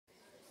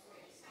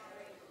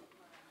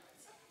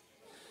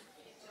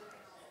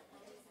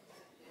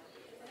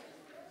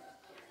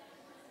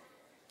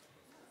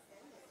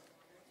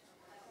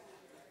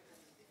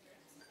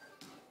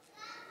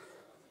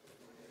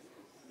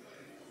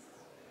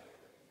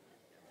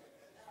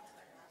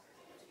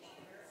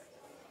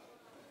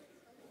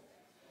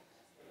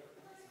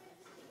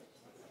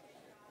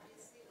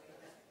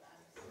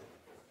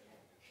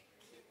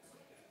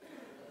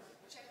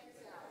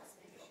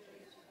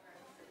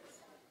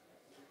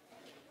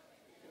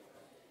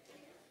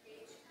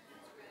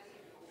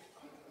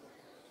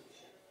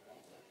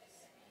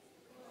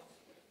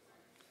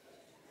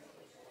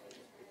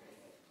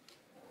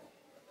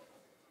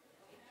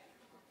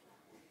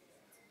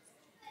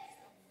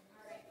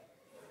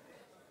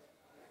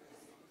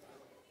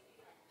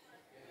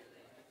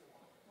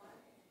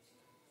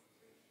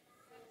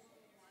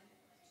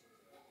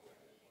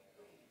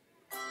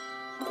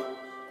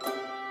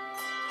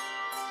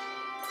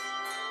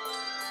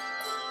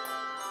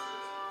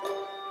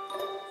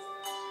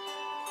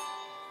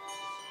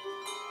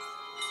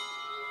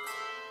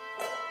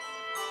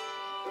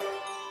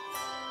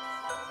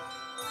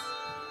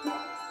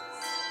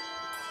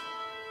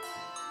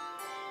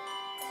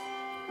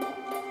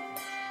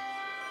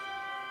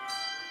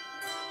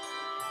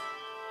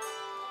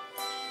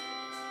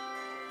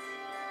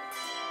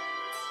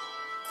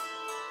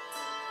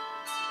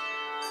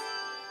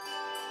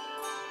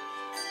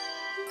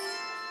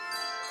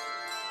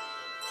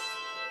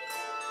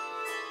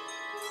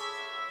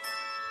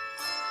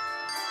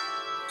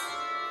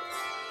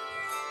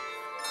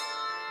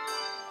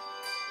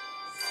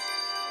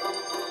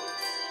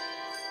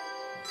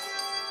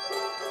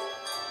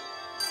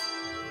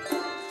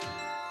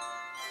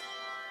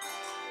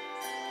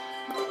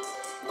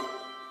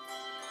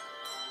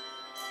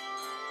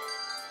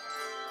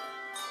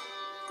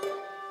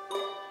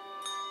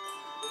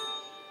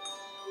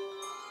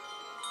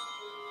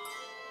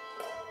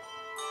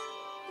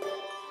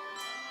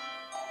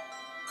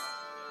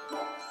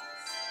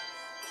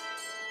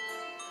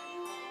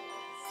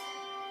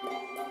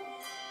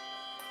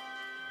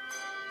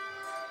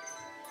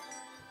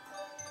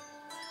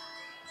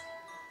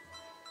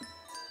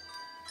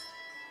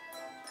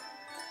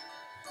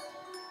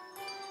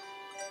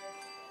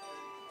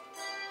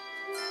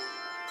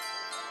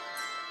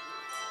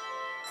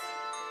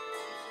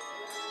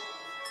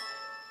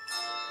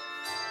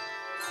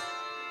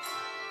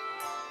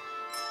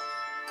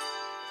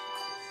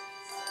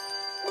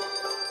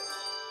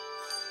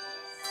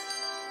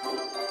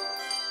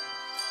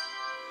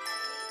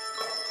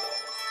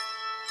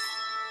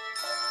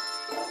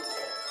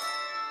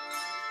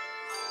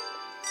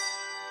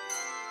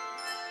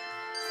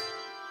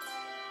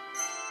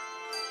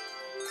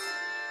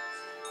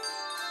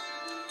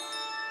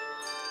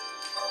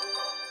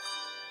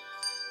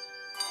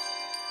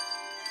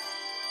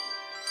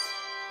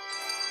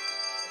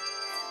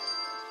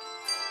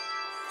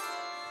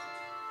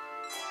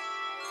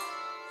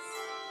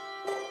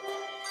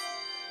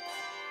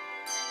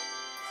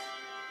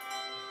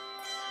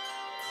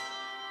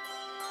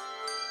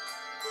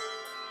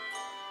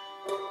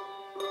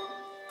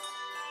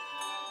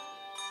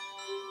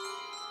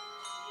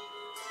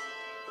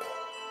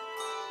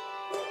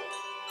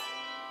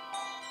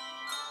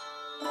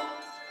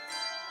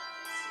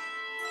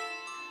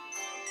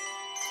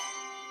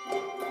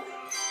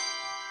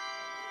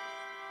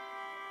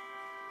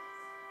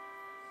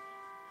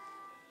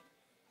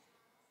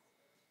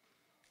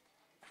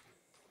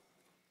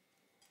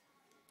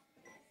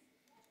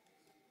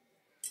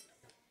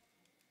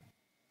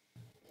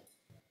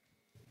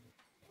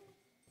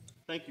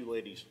Thank you,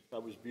 ladies.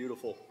 That was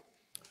beautiful.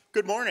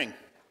 Good morning.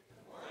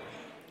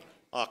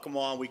 Come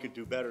on, we could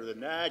do better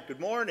than that. Good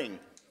morning.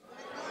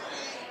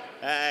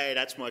 Hey,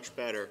 that's much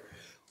better.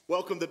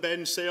 Welcome to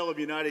Bensalem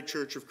United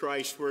Church of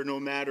Christ, where no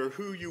matter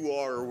who you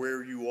are or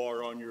where you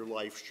are on your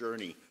life's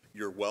journey,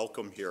 you're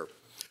welcome here.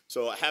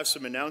 So I have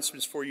some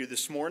announcements for you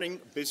this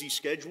morning. Busy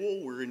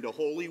schedule. We're into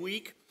Holy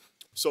Week.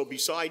 So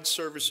besides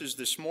services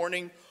this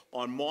morning,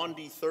 on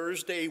Maundy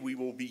Thursday, we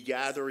will be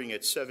gathering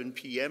at 7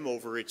 p.m.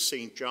 over at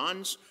St.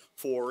 John's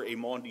for a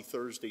Maundy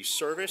Thursday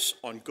service.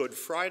 On Good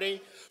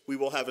Friday, we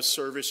will have a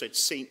service at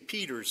St.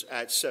 Peter's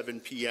at 7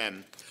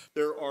 p.m.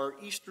 There are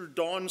Easter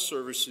dawn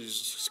services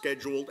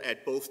scheduled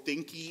at both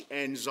Dinky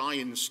and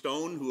Zion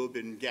Stone, who have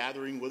been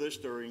gathering with us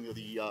during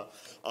the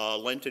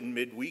Lenten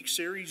midweek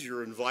series.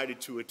 You're invited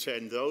to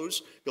attend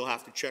those. You'll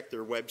have to check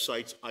their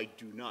websites. I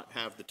do not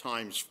have the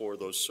times for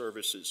those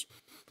services.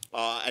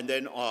 And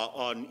then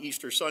on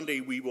Easter Sunday,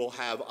 we will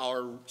have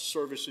our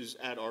services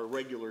at our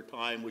regular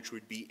time, which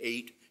would be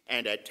 8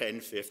 and at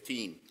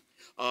 10:15.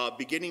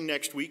 Beginning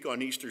next week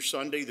on Easter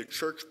Sunday, the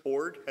church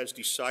board has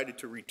decided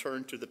to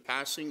return to the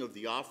passing of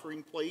the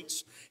offering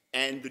plates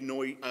and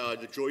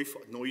the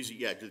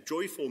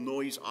joyful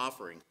noise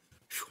offering.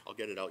 I'll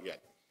get it out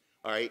yet.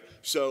 All right.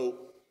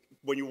 So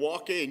when you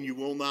walk in, you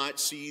will not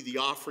see the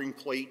offering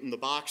plate and the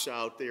box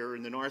out there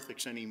in the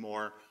narthex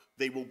anymore.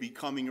 They will be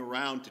coming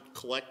around to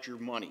collect your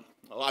money.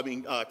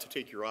 To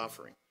take your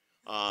offering.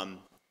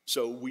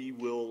 So we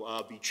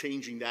will be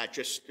changing that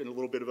just in a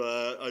little bit of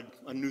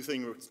a new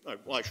thing.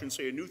 Well, I shouldn't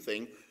say a new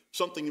thing.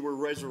 Something we're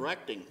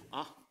resurrecting.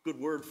 Good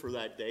word for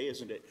that day,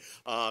 isn't it?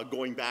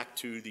 Going back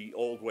to the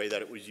old way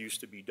that it was used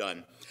to be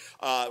done.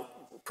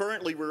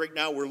 Currently, right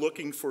now, we're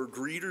looking for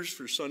greeters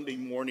for Sunday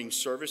morning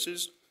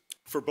services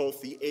for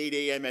both the 8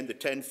 a.m. and the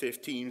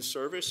 10:15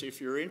 service.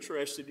 If you're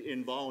interested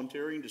in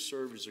volunteering to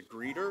serve as a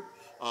greeter,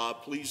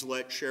 please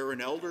let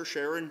Sharon Elder.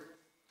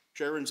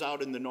 Sharon's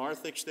out in the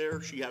narthex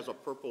there. She has a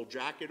purple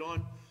jacket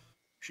on.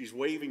 She's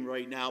waving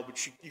right now,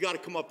 but you got to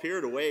come up here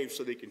to wave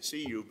so they can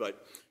see you.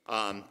 But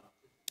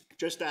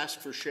just ask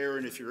for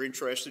Sharon if you're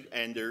interested,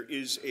 and there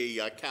is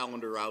a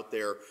calendar out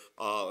there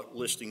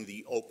listing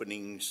the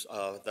openings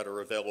that are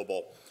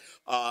available.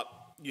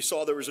 You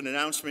saw there was an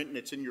announcement, and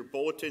it's in your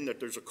bulletin, that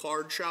there's a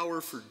card shower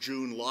for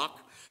June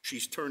Locke.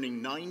 She's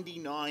turning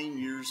 99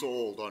 years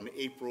old on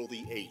April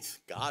the 8th.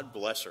 God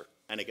bless her.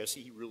 And I guess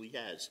he really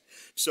has.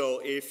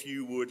 So if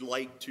you would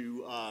like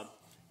to,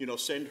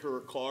 send her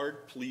a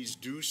card, please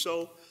do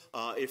so.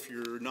 If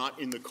you're not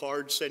in the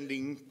card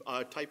sending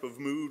type of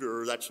mood,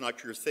 or that's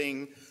not your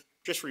thing,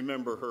 just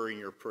remember her in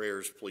your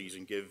prayers, please,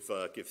 and give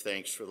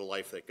thanks for the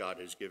life that God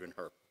has given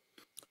her.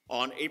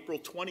 On April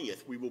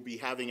 20th, we will be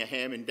having a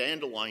ham and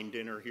dandelion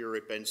dinner here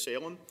at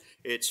Bensalem.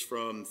 It's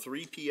from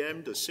 3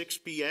 p.m. to 6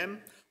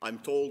 p.m. I'm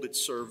told it's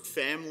served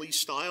family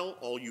style,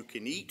 all you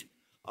can eat.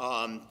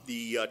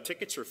 The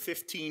tickets are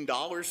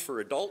 $15 for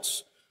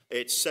adults.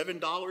 It's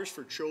 $7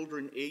 for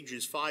children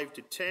ages 5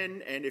 to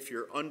 10, and if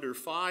you're under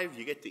 5,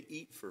 you get to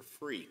eat for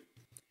free.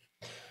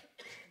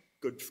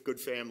 Good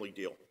family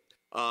deal.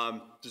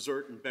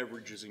 Dessert and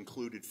beverages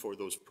included for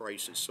those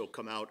prices, so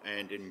come out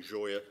and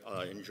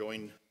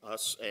join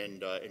us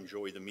and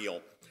enjoy the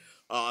meal.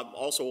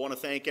 Also want to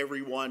thank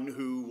everyone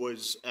who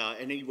was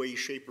in any way,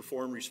 shape, or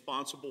form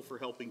responsible for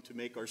helping to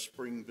make our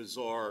Spring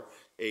Bazaar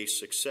a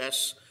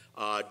success.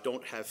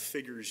 Don't have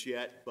figures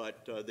yet,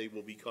 but they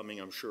will be coming,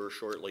 I'm sure,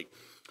 shortly.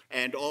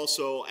 And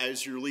also,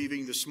 as you're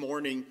leaving this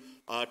morning,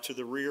 to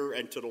the rear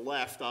and to the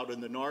left out in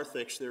the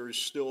narthex, there is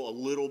still a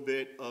little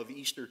bit of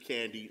Easter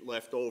candy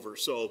left over.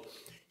 So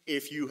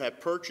if you have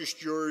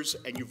purchased yours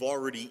and you've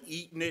already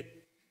eaten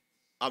it,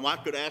 I'm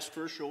not going to ask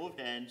for a show of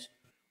hands,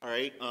 all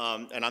right?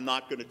 And I'm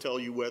not going to tell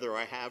you whether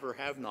I have or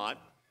have not.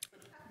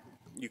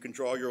 You can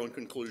draw your own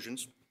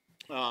conclusions.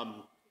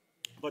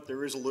 But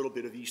there is a little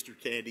bit of Easter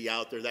candy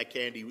out there. That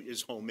candy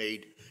is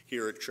homemade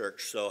here at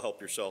church, so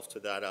help yourself to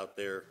that out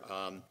there.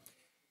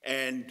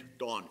 And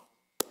Dawn,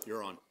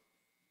 you're on.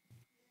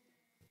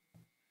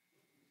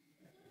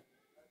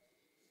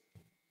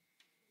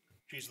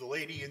 She's the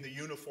lady in the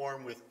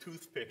uniform with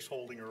toothpicks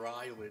holding her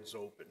eyelids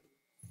open.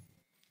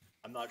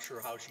 I'm not sure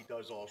how she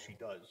does all she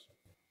does.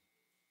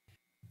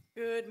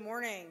 Good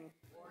morning.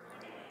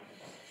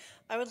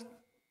 I would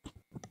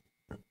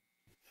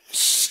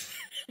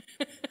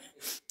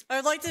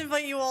like to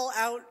invite you all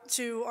out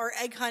to our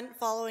egg hunt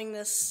following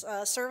this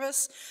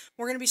service.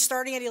 We're going to be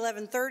starting at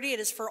 11:30. It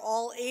is for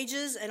all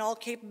ages and all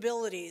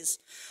capabilities.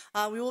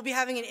 We will be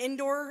having an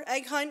indoor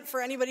egg hunt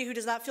for anybody who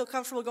does not feel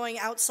comfortable going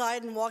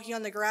outside and walking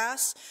on the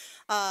grass.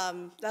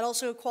 That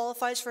also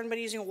qualifies for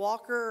anybody using a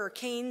walker or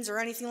canes or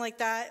anything like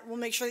that. We'll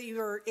make sure that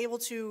you are able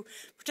to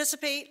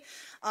participate.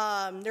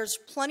 There's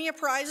plenty of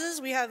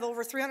prizes. We have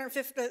over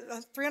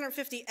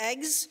 350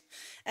 eggs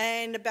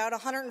and about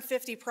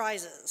 150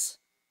 prizes.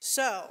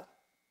 So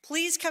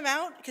please come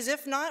out, because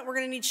if not, we're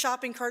going to need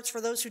shopping carts for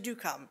those who do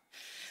come.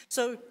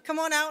 So come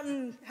on out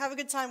and have a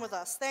good time with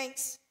us.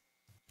 Thanks.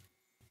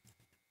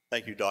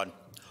 Thank you, Dawn.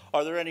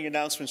 Are there any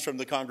announcements from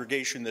the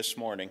congregation this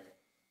morning?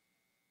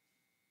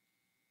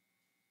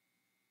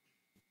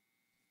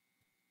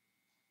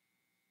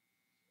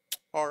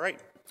 All right.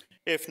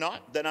 If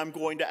not, then I'm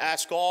going to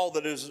ask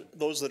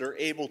those that are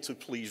able to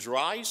please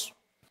rise.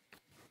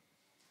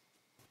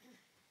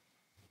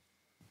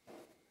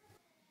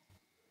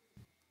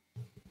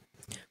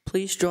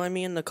 Please join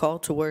me in the call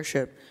to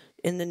worship.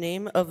 In the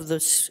name of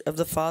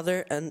the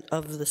Father, and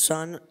of the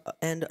Son,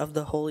 and of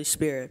the Holy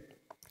Spirit.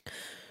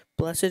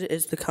 Blessed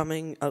is the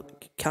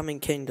coming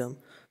kingdom.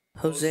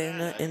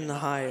 Hosanna in the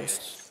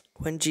highest.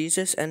 When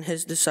Jesus and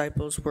his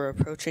disciples were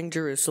approaching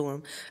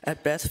Jerusalem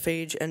at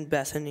Bethphage and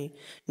Bethany,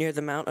 near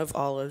the Mount of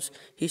Olives,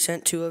 he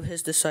sent 2 of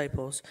his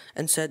disciples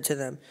and said to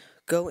them,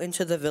 "Go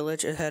into the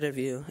village ahead of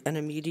you, and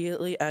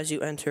immediately as you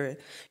enter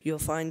it, you'll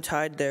find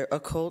tied there a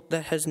colt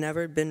that has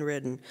never been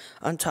ridden.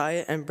 Untie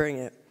it and bring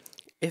it.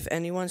 If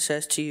anyone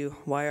says to you,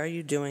 'Why are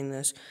you doing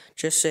this?'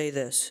 just say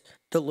this,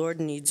 'The Lord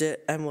needs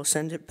it, and will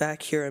send it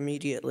back here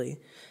immediately.'"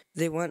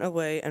 They went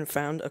away and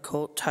found a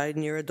colt tied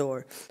near a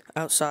door,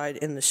 outside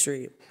in the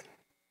street.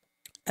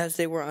 As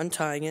they were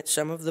untying it,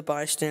 some of the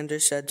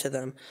bystanders said to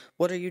them,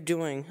 "What are you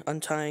doing,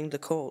 untying the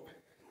colt?"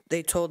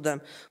 They told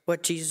them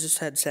what Jesus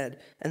had said,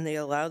 and they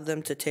allowed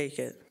them to take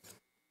it.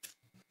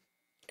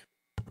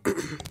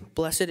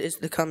 Blessed is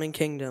the coming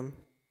kingdom.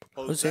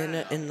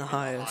 Hosanna in the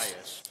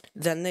highest.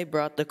 Then they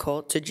brought the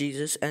colt to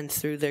Jesus and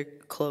threw their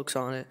cloaks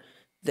on it,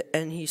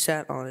 and he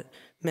sat on it.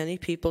 Many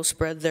people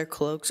spread their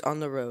cloaks on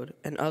the road,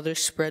 and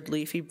others spread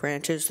leafy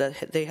branches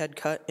that they had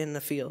cut in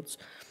the fields.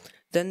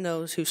 Then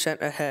those who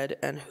sent ahead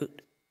and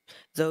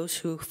those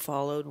who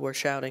followed were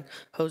shouting,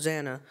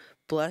 "Hosanna!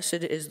 Blessed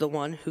is the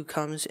one who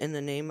comes in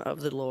the name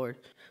of the Lord.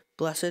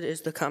 Blessed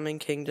is the coming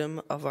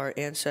kingdom of our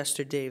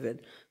ancestor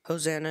David.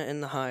 Hosanna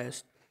in the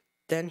highest."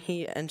 Then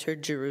he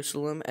entered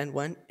Jerusalem and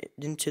went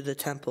into the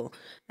temple.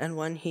 And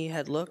when he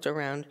had looked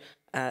around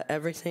at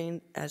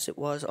everything, as it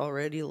was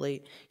already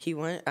late, he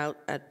went out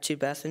to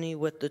Bethany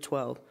with the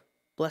 12.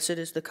 Blessed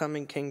is the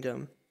coming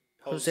kingdom.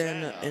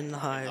 Hosanna in the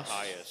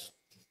highest.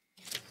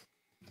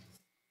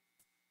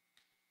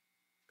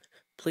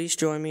 Please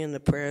join me in the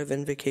prayer of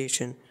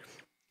invocation.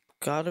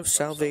 God of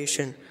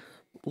salvation,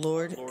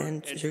 Lord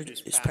entered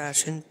his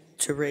passion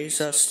to raise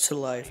us to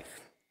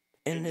life.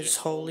 In his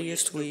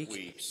holiest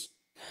week,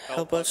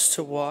 help us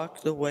to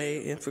walk the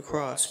way of the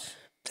cross,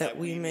 that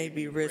we may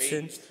be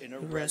risen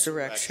in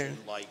resurrection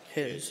like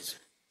his,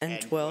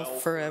 and dwell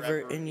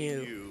forever in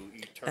you,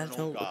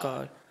 eternal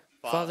God,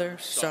 Father,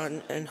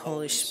 Son, and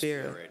Holy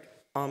Spirit.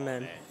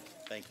 Amen.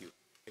 Thank you.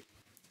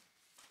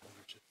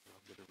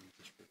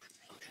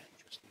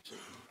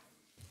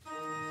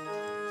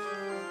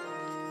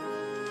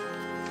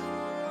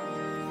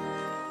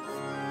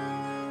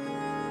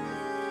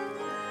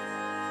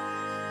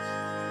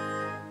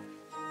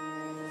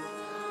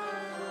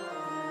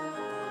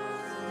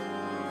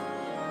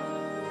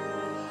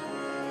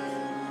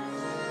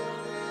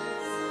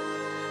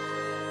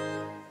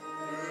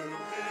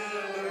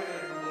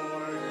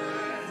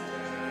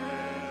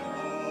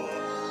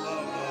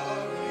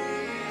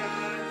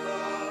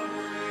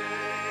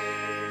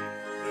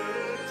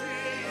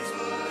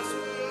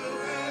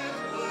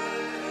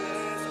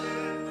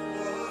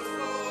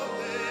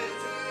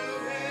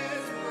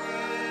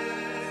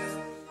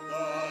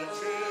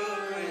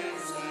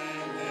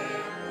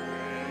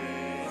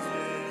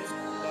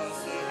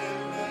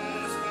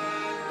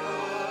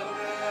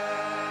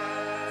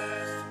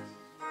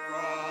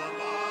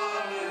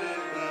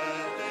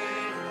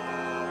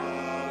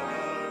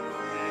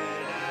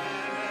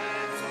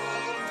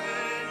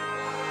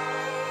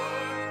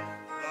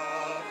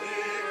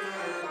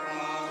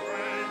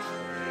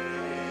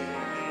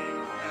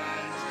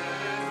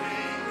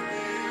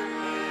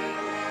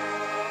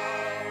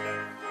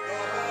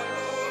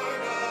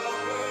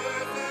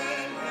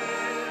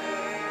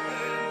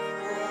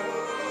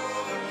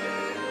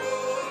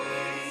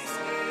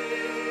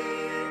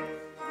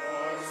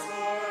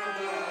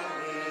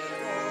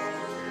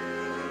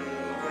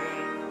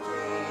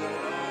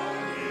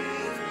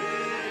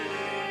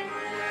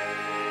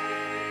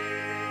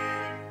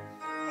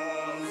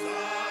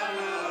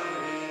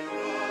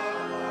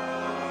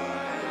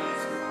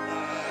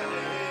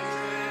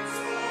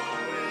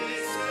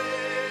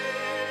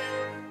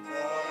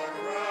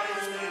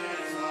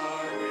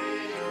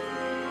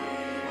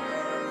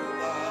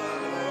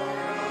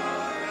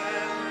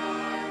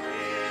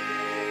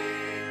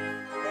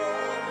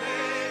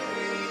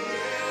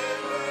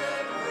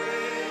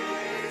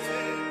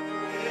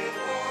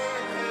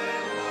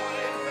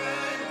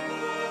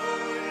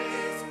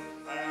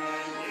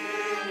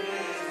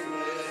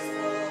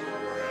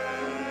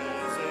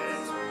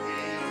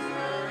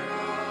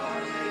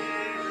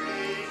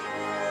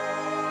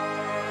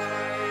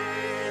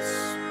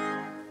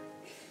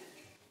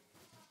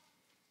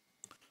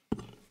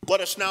 Let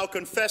us now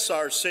confess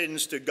our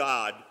sins to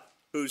God,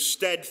 whose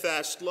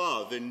steadfast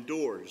love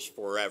endures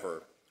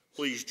forever.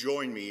 Please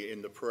join me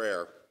in the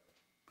prayer.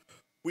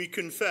 We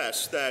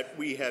confess that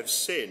we have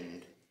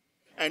sinned,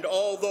 and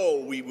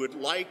although we would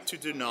like to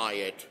deny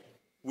it,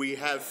 we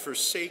have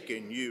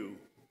forsaken you.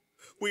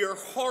 We are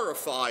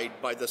horrified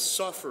by the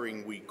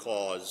suffering we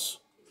cause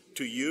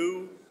to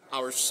you,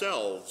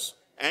 ourselves,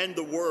 and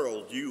the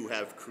world you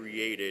have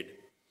created.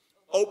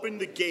 Open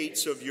the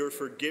gates of your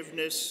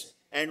forgiveness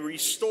and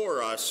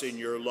restore us in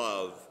your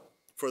love,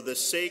 for the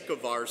sake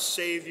of our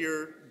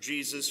Savior,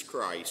 Jesus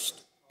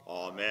Christ.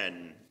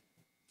 Amen.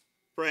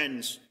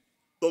 Friends,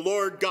 the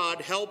Lord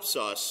God helps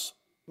us.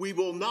 We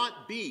will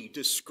not be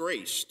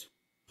disgraced.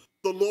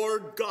 The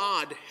Lord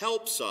God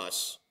helps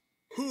us.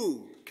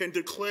 Who can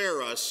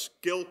declare us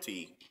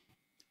guilty?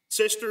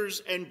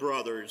 Sisters and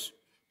brothers,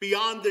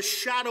 beyond the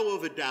shadow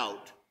of a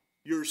doubt,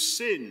 your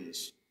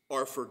sins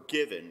are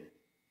forgiven.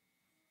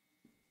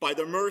 By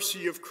the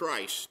mercy of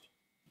Christ,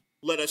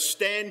 let us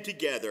stand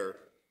together,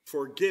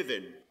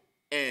 forgiven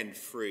and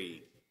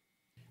free.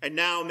 And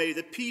now may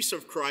the peace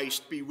of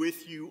Christ be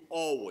with you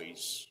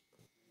always.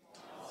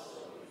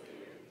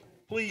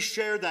 Please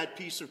share that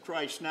peace of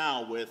Christ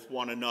now with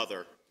one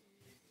another.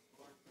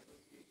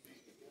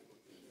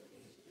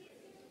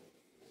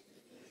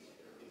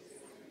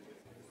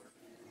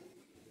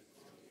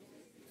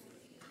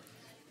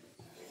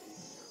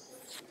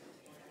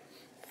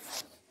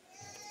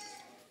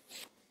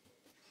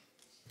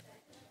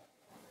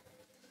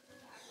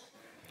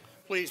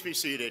 Please be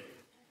seated.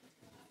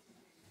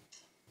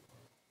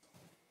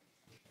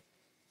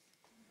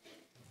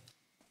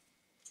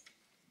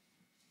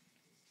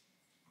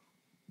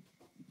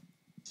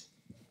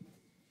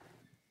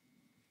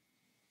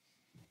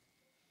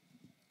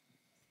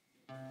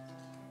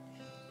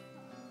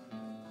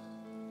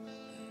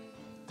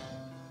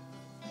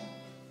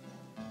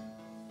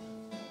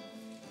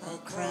 A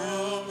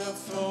crown of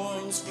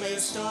thorns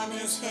placed on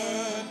his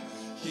head.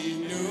 He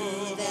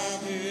knew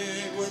that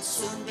he would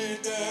soon be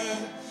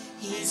dead.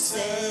 He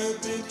said,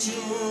 "Did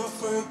you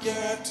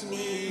forget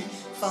me,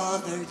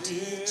 Father,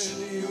 did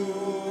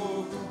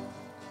you?"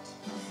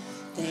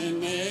 They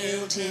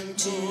nailed him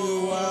to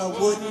a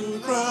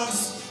wooden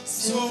cross.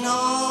 Soon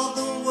all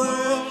the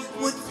world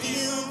would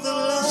feel the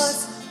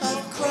loss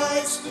of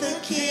Christ the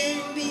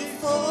King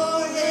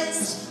before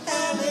his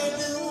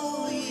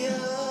hallelujah.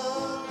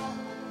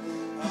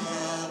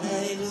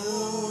 Hallelujah,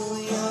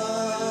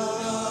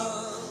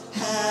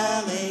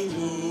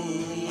 hallelujah,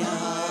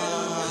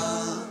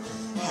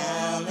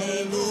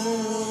 hallelujah,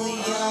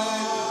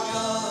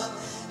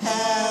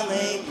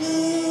 hallelujah.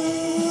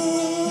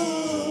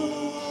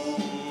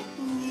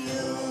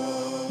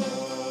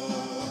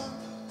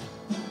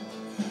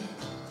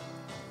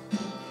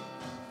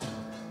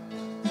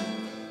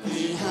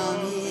 He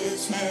hung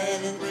his head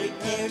and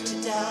prepared to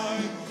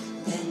die,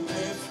 then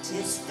lift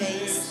his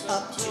face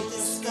up to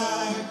the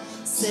sky.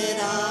 Said,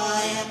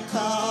 "I am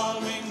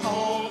coming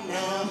home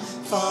now,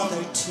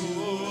 Father, to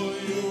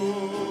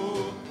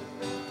you."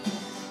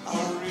 A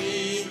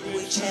reed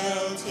which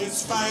held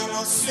his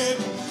final sip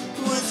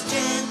was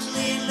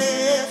gently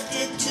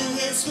lifted to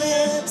his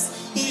lips.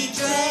 He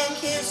drank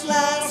his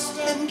last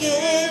and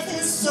gave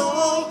his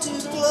soul to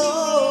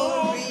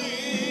glory.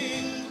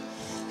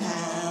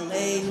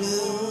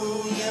 Hallelujah,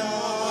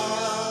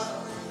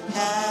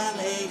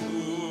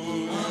 hallelujah,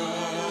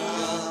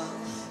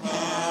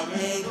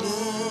 hallelujah,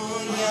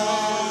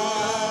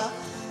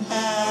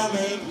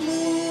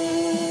 hallelujah.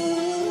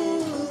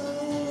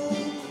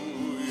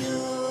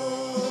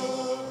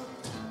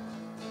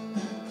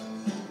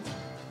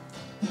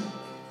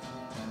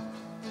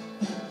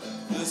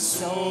 The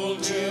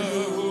soldier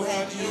who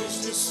had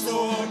used his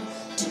sword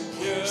to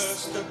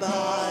pierce the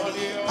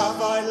body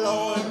of our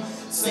Lord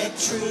said,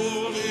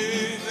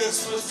 "Truly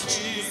this was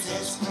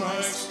Jesus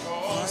Christ,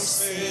 our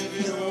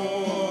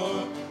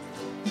Savior."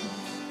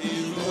 He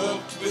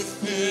looked with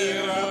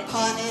fear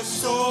upon his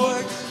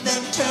sword,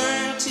 then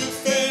turned to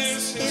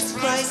face his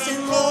Christ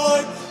and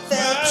Lord,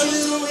 fell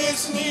to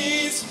his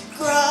knees,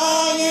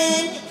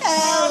 crying,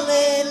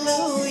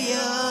 "Hallelujah,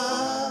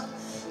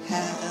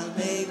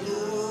 hallelujah,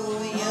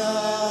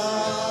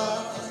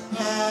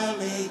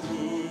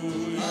 hallelujah,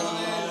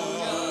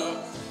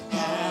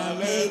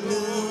 hallelujah,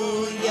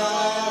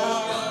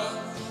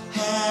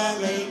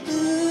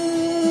 hallelujah."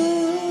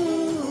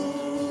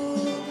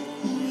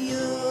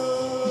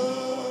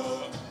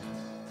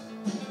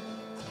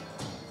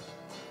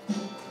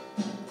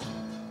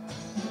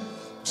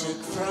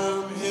 Took from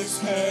his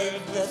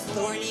head the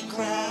thorny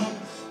crown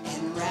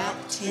and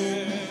wrapped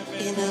him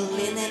in a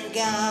linen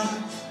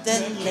gown,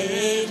 then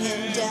laid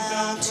him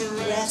down to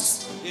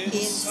rest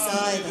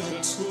inside the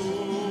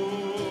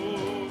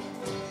tomb.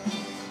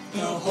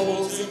 The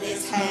holes in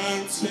his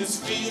hands, his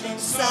feet and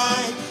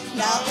side,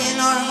 now in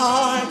our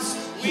hearts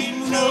we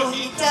know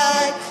he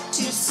died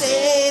to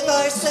save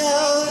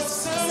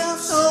ourselves.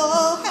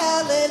 Oh,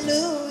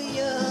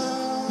 hallelujah.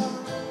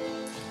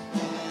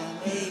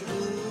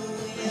 Hallelujah.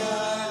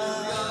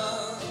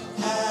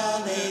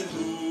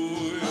 Hallelujah.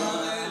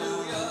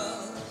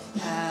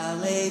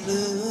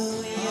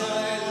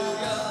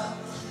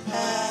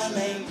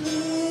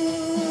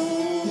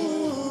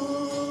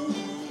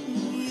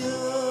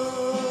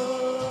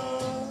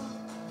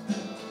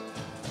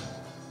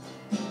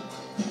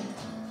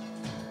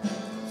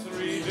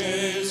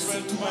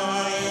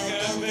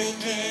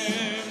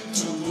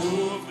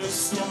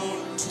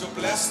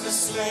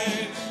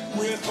 bride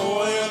with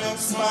oil and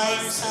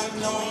spice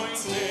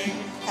anointing.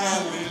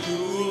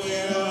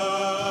 Hallelujah.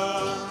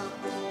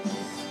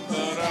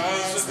 But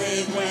as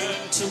they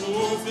went to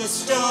move the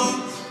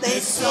stone, they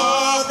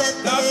saw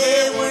that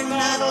they were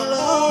not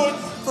alone,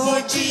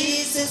 for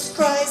Jesus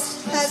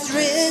Christ has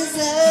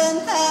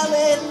risen.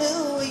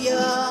 Hallelujah.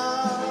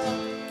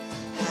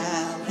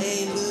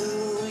 Hallelujah.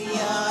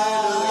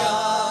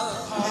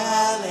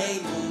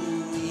 Hallelujah.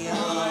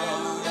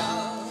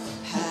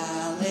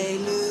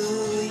 Hallelujah.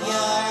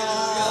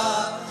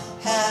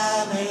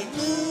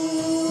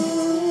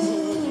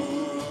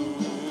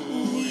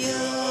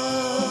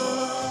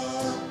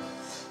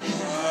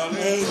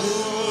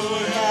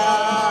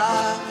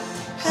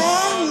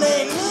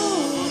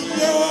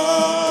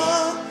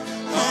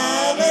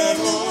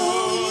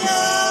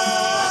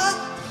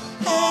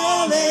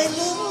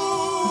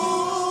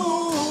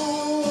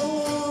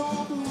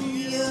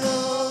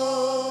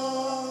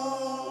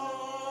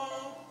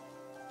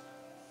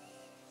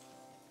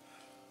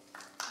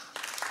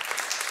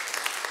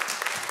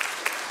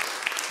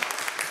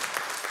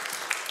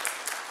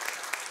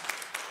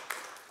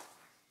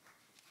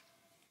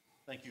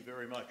 Thank you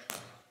very much.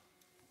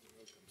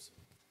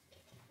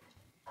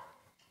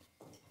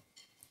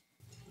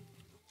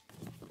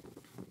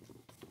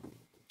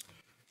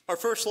 Our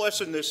first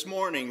lesson this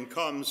morning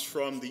comes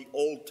from the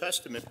Old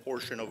Testament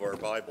portion of our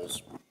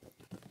Bibles.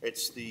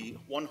 It's the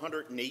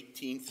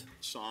 118th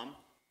Psalm,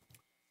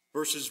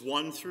 verses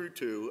 1 through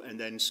 2, and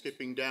then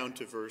skipping down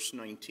to verse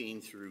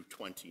 19 through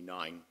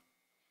 29.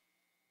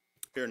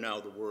 Hear now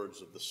the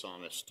words of the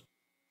psalmist.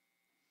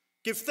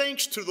 Give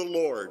thanks to the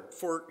Lord,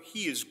 for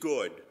he is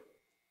good.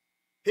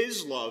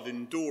 His love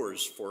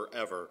endures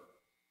forever.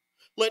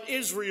 Let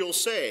Israel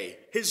say,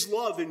 his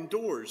love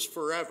endures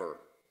forever.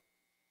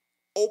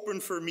 Open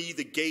for me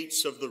the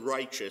gates of the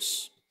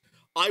righteous.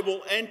 I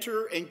will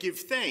enter and give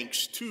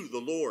thanks to the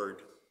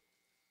Lord.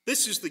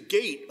 This is the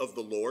gate of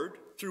the Lord,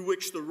 through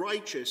which the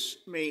righteous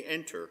may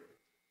enter.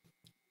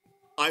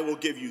 I will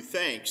give you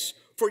thanks,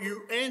 for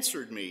you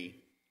answered me.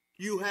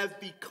 You have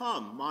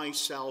become my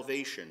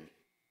salvation.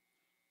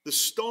 The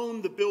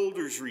stone the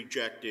builders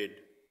rejected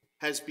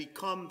has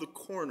become the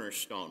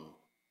cornerstone.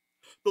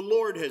 The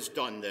Lord has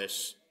done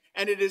this,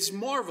 and it is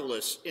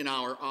marvelous in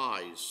our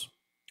eyes.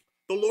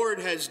 The Lord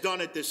has done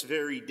it this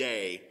very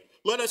day.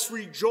 Let us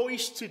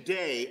rejoice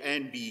today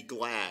and be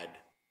glad.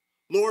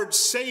 Lord,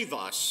 save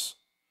us.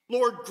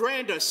 Lord,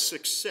 grant us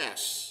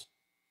success.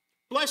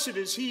 Blessed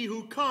is he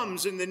who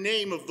comes in the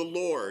name of the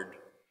Lord.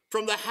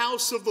 From the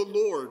house of the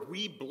Lord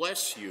we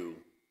bless you.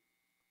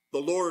 The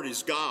Lord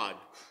is God,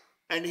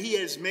 and he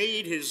has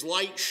made his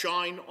light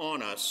shine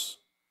on us.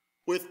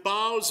 With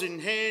boughs in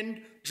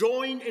hand,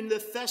 join in the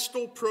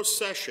festal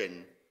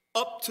procession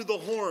up to the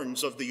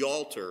horns of the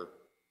altar.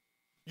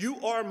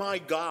 You are my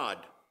God,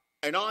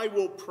 and I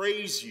will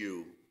praise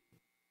you.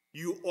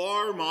 You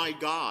are my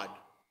God,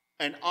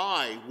 and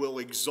I will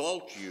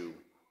exalt you.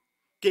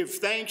 Give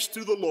thanks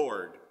to the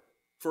Lord,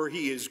 for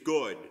he is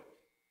good.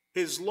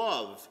 His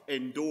love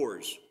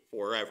endures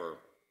forever.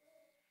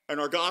 And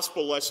our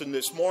gospel lesson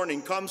this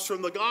morning comes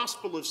from the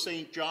Gospel of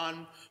St.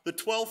 John, the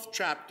 12th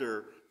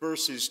chapter,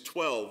 verses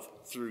 12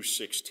 through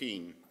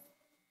 16.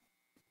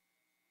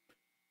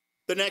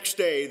 The next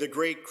day, the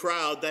great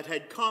crowd that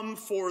had come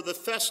for the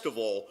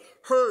festival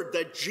heard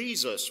that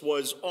Jesus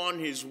was on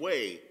his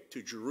way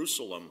to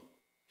Jerusalem.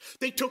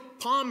 They took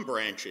palm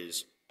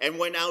branches and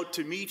went out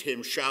to meet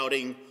him,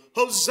 shouting,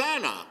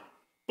 Hosanna!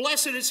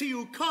 Blessed is he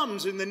who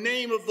comes in the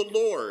name of the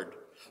Lord.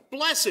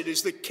 Blessed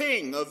is the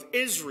King of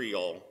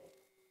Israel.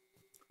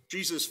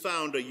 Jesus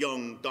found a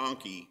young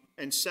donkey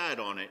and sat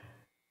on it,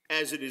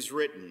 as it is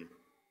written,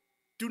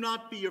 Do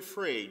not be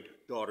afraid,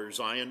 daughter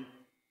Zion.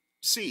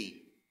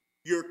 See,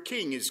 your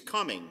king is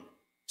coming,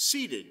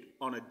 seated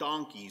on a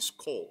donkey's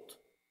colt.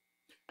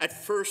 At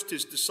first,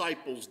 his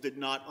disciples did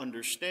not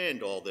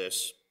understand all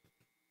this.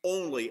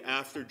 Only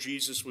after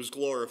Jesus was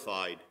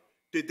glorified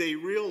did they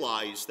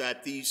realize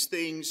that these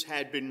things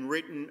had been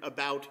written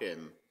about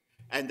him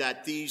and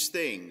that these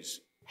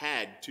things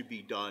had to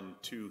be done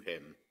to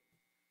him.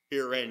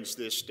 Here ends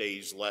this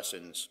day's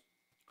lessons.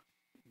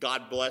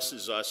 God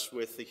blesses us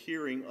with the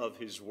hearing of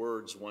his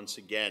words once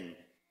again.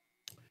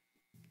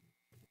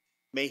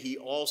 May he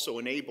also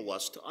enable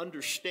us to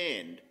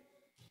understand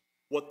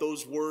what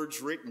those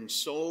words written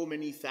so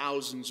many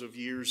thousands of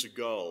years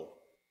ago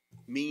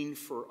mean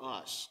for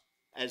us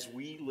as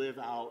we live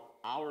out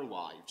our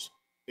lives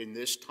in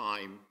this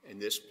time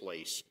and this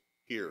place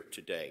here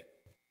today.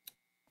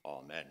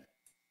 Amen.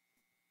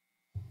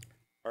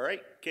 All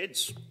right,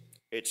 kids,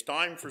 it's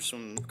time for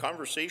some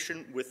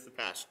conversation with the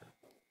pastor.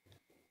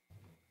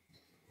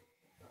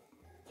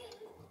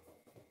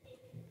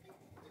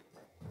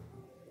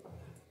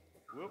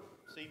 Whoop,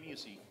 save me a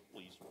seat,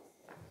 please.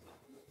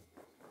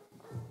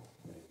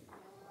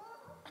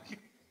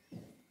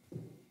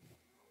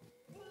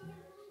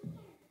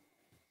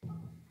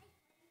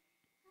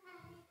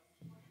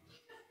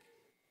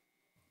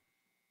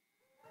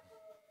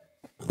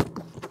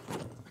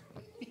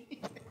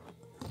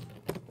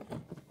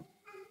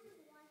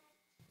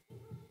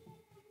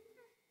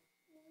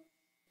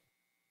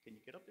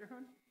 get up there,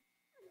 hon?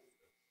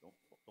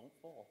 Don't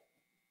fall.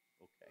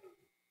 Okay.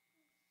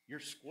 You're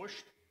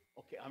squished?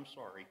 Okay, I'm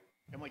sorry.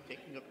 Am I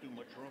taking up too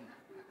much room?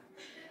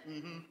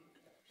 Mm-hmm.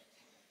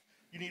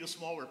 You need a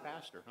smaller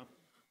pastor, huh?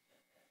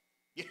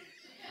 Yeah.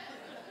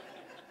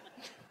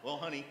 Well,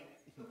 honey,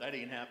 that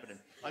ain't happening.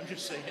 I'm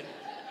just saying.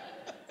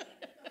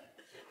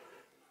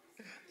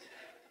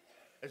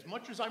 As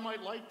much as I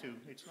might like to,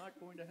 it's not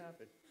going to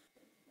happen.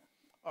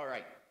 All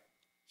right.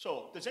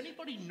 So, does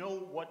anybody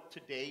know what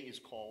today is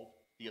called?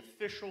 The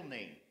official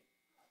name?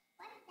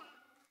 What is that?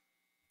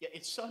 Yeah,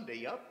 it's Sunday,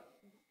 yep.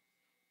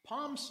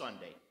 Palm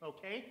Sunday,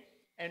 okay?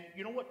 And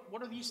you know what?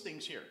 What are these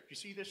things here? Do you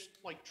see this,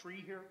 like,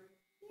 tree here?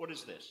 What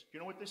is this? Do you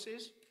know what this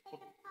is? It's a palm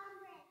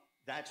branch.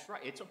 That's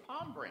right. It's a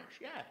palm branch,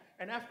 yeah.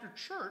 And after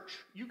church,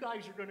 you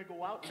guys are going to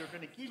go out and they're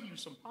going to give you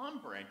some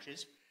palm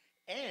branches.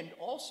 And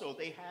also,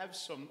 they have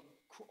some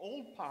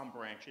old palm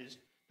branches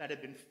that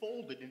have been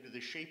folded into the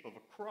shape of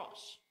a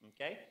cross,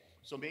 okay?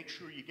 So make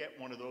sure you get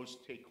one of those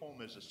to take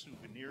home as a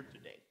souvenir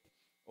today.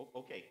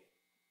 Okay,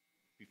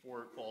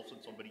 before it falls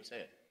on somebody's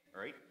head,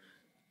 all right?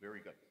 Very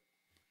good.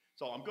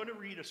 So I'm going to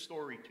read a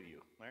story to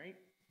you, all right?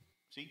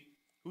 See,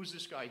 who's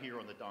this guy here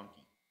on the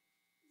donkey?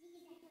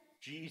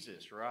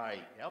 Jesus,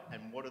 right. Yep,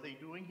 and what are they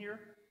doing here?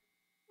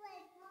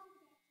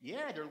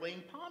 Yeah, they're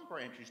laying palm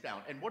branches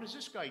down. And what is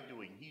this guy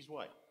doing? He's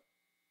what?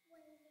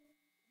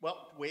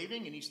 Well,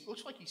 waving, and he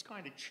looks like he's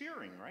kind of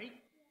cheering, right?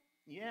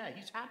 Yeah,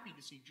 he's happy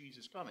to see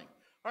Jesus coming.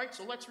 All right,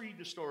 so let's read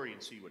the story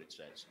and see what it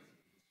says.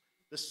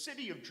 The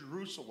city of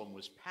Jerusalem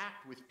was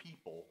packed with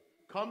people.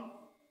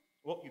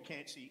 Well, you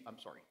can't see, I'm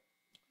sorry.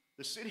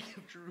 The city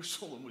of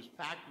Jerusalem was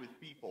packed with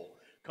people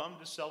come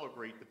to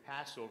celebrate the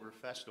Passover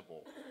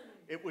festival.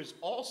 It was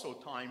also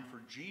time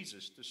for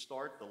Jesus to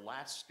start the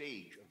last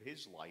stage of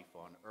his life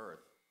on earth.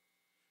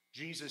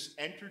 Jesus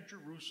entered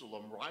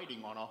Jerusalem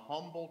riding on a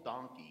humble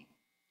donkey.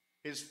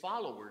 His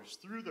followers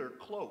threw their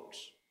cloaks,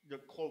 their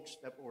coats,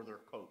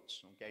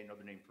 okay,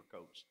 another name for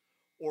coats,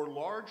 or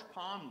large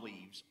palm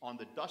leaves on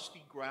the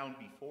dusty ground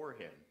before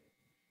him.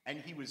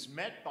 And he was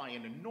met by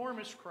an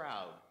enormous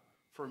crowd,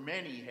 for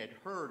many had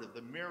heard of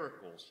the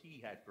miracles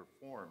he had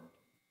performed.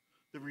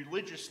 The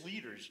religious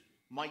leaders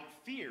might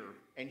fear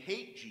and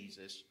hate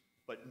Jesus,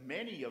 but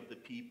many of the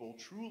people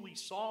truly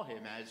saw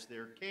him as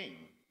their king,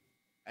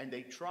 and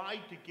they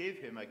tried to give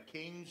him a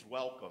king's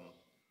welcome,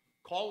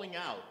 calling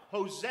out,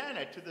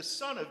 "Hosanna to the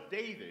Son of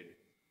David!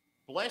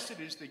 Blessed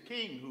is the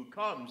King who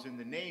comes in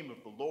the name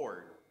of the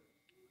Lord."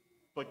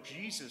 But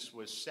Jesus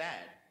was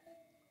sad,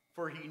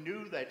 for he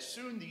knew that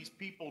soon these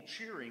people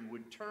cheering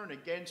would turn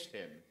against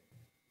him.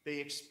 They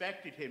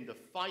expected him to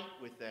fight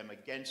with them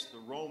against the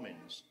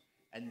Romans,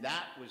 and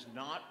that was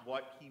not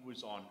what he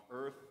was on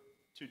earth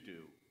to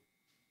do.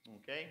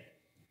 Okay?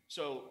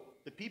 So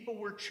the people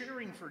were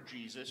cheering for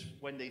Jesus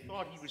when they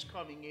thought he was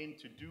coming in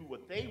to do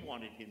what they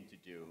wanted him to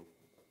do.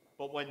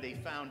 But when they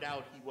found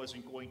out he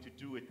wasn't going to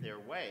do it their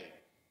way,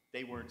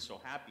 they weren't so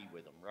happy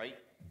with him, right?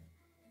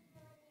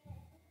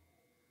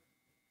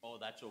 Oh,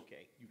 that's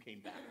okay. You came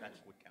back. That's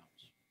what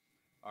counts.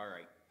 All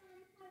right.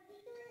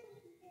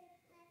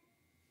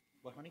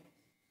 What, honey?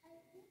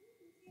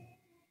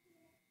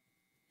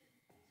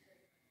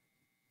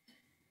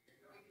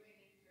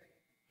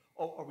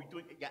 Oh, are we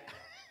doing it? Yeah.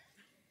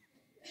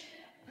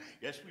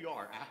 Yes, we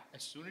are.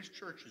 As soon as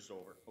church is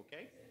over,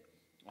 okay?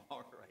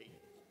 All right.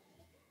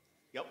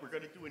 Yep, we're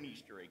going to do an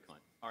Easter egg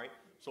hunt. All right.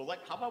 So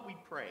how about we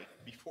pray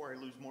before I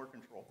lose more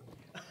control?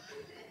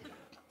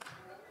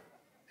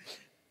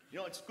 You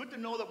know, it's good to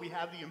know that we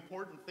have the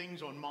important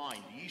things on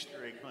mind, the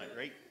Easter egg hunt,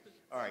 right?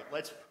 All right,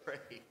 let's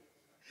pray.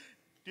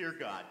 Dear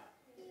God,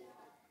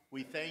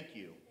 we thank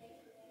you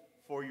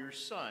for your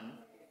Son,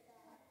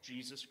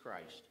 Jesus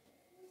Christ.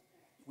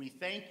 We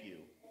thank you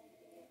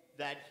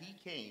that he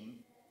came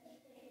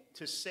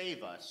to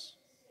save us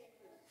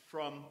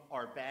from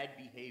our bad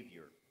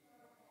behavior.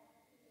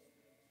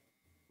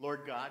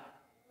 Lord God,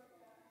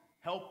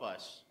 help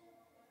us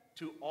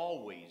to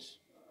always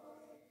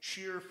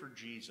cheer for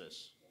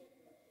Jesus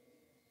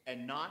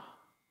and not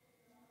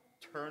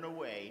turn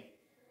away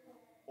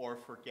or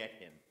forget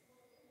him.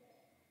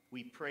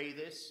 We pray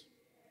this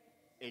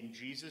in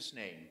Jesus'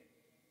 name.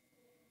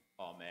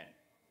 Amen.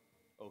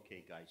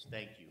 Okay, guys,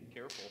 thank you.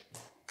 Careful.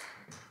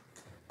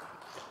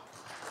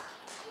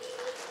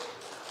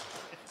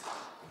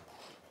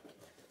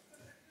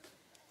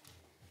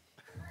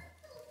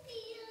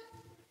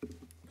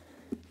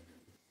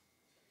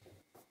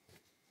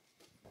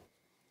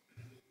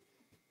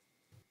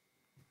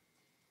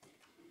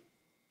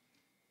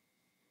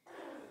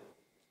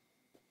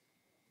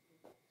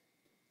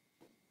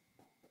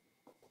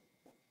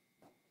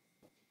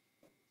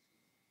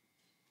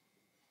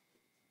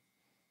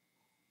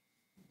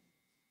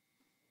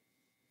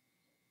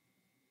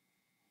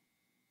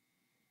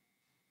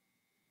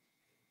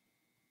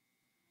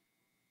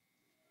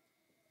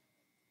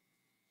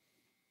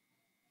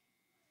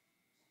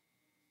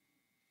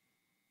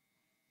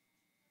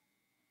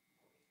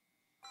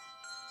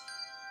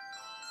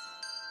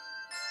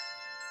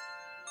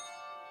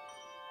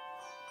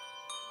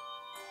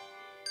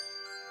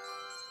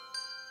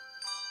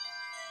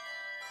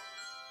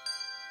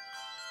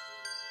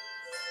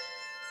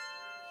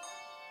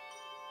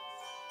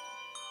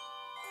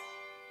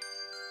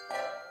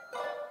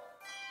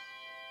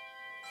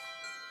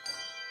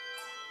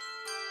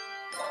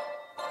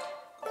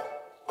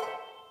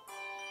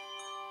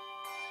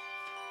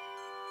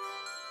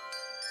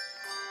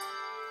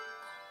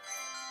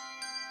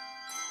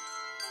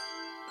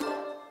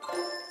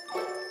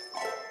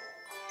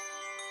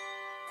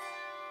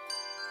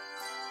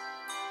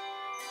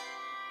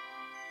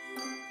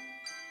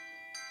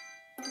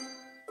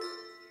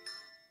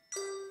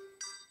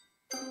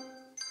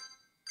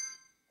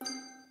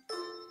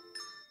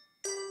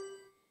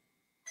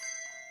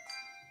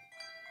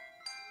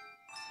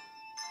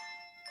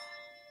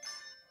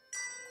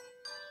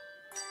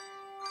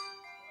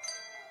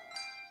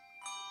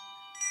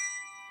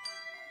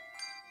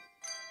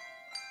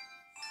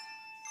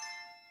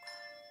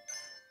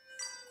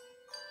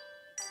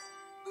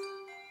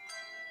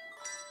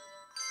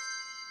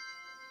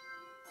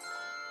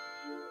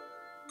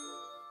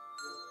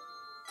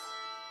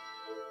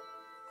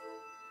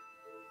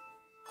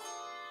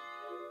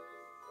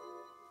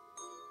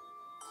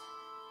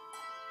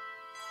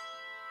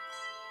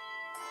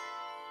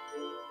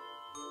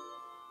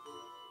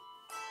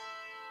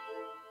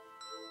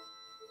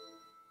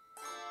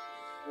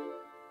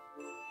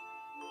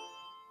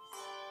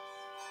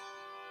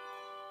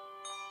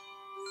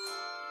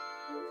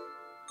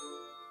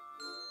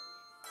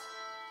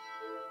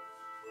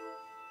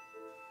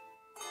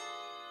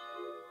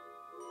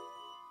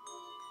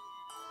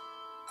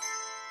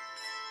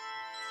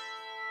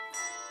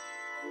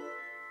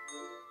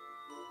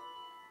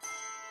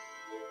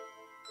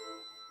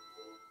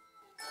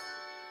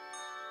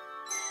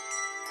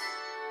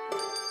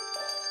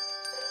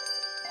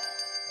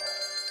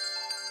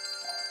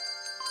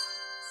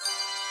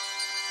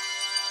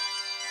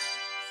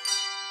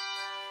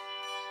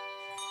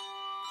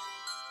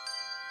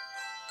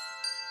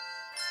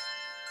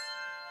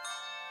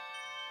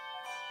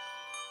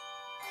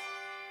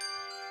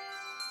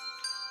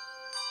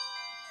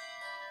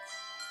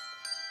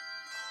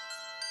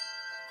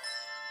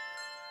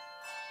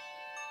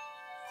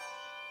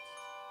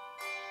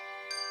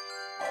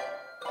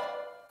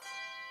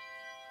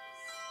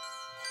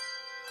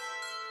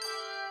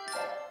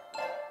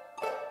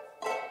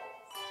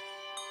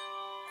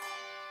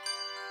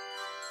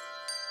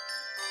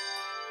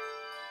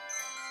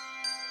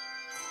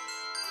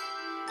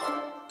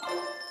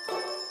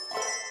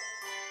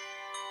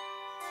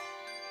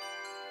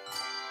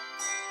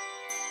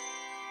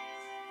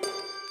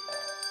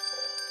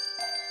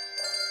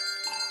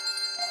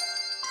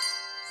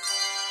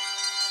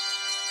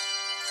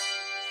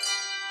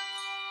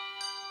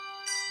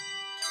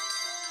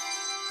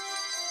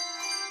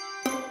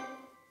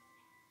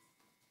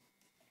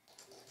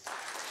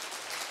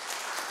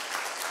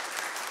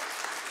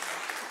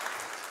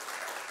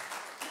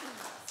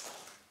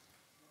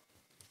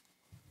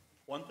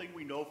 One thing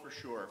we know for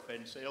sure,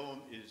 Ben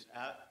Salem is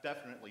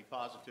definitely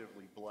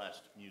positively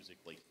blessed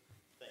musically.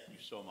 Thank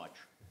you so much.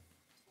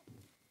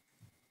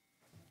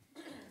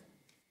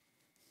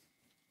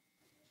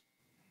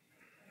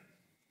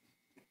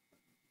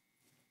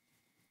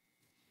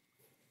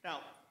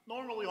 Now,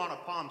 normally on a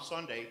Palm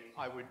Sunday,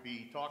 I would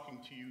be talking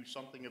to you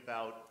something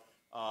about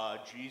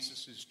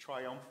Jesus'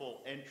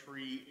 triumphal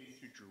entry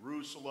into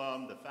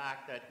Jerusalem, the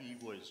fact that he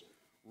was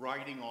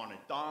riding on a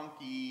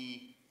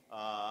donkey.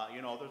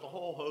 There's a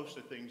whole host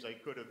of things I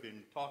could have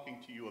been talking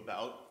to you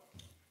about.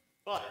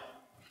 But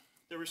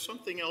there was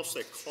something else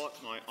that caught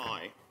my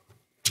eye.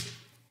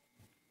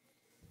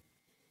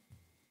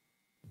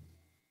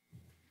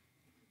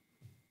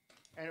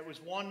 And it was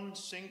one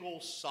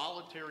single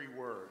solitary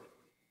word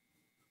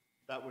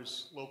that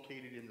was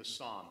located in the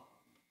psalm.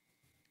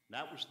 And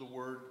that was the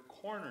word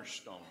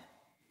cornerstone.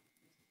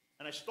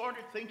 And I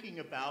started thinking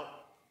about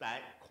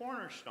that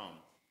cornerstone.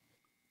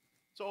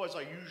 So as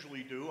I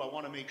usually do, I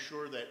want to make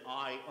sure that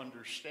I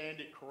understand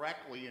it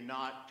correctly and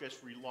not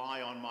just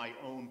rely on my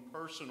own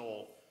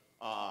personal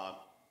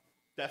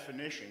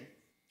definition.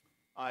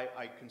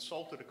 I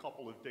consulted a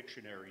couple of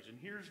dictionaries, and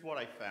here's what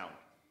I found.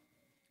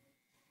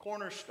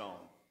 Cornerstone,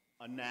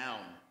 a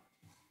noun.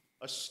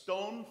 A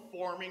stone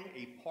forming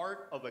a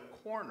part of a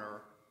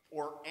corner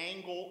or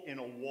angle in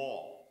a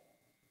wall.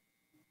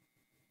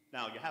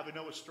 Now, you have an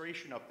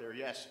illustration up there.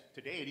 Yes,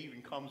 today it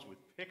even comes with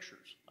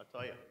pictures, I'll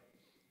tell you.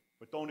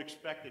 But don't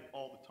expect it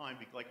all the time,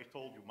 because like I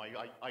told you, my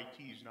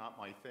IT is not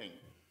my thing.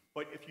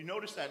 But if you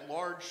notice that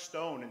large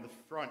stone in the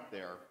front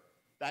there,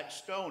 that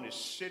stone is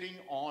sitting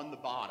on the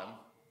bottom,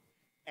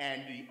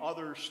 and the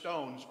other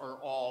stones are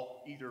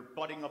all either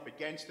butting up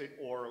against it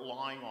or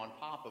lying on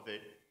top of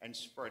it and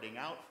spreading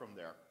out from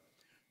there.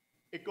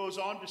 It goes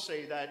on to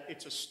say that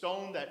it's a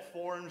stone that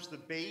forms the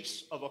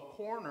base of a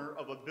corner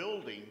of a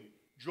building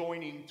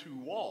joining two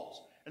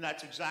walls. And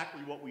that's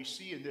exactly what we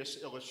see in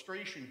this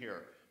illustration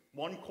here.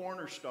 One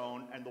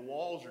cornerstone, and the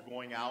walls are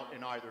going out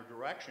in either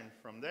direction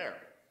from there.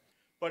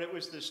 But it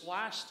was this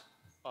last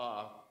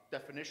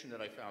definition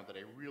that I found that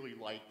I really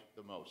liked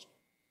the most.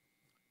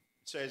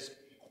 It says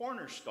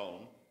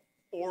cornerstone,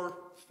 or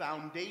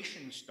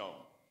foundation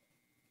stone,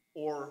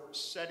 or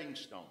setting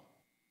stone,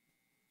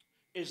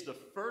 is the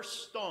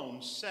first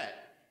stone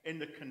set in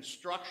the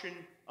construction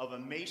of a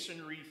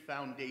masonry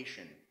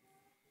foundation.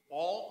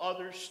 All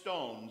other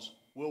stones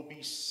will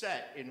be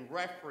set in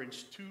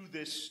reference to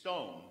this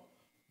stone,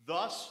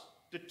 thus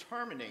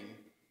determining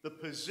the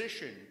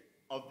position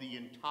of the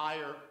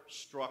entire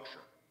structure.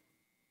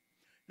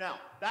 Now,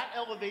 that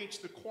elevates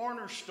the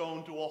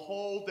cornerstone to a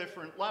whole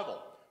different level,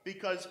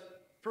 because,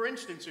 for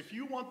instance, if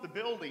you want the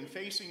building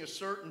facing a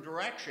certain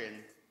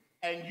direction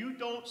and you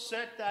don't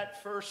set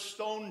that first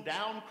stone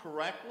down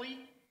correctly,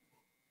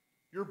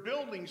 your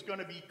building's going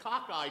to be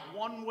cockeyed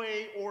one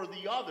way or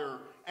the other,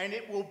 and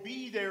it will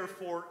be there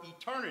for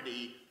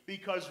eternity,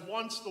 because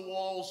once the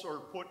walls are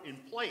put in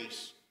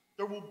place,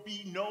 there will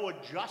be no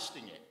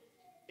adjusting it.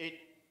 It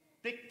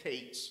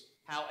dictates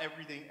how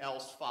everything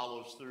else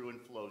follows through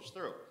and flows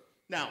through.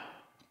 Now,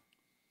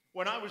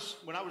 when I was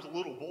a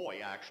little boy,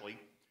 actually,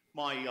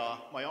 my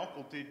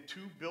uncle did 2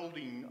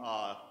 building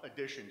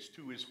additions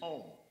to his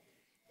home.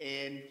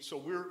 And so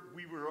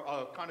we were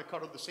kind of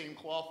cut of the same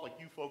cloth like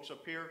you folks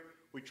up here.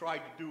 We tried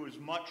to do as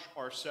much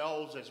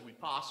ourselves as we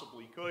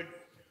possibly could.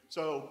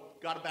 So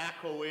got a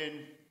backhoe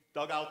in,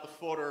 dug out the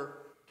footer,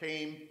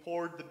 came,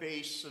 poured the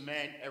base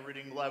cement,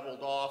 everything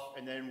leveled off,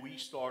 and then we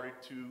started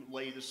to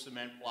lay the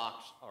cement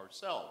blocks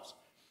ourselves.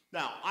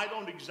 Now, I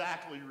don't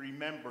exactly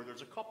remember.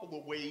 There's a couple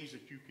of ways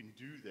that you can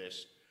do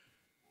this.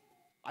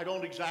 I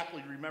don't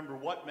exactly remember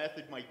what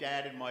method my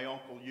dad and my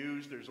uncle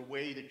used. There's a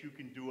way that you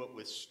can do it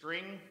with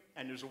string,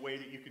 and there's a way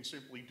that you can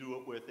simply do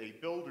it with a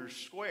builder's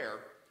square.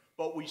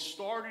 But we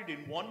started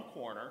in one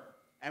corner,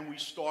 and we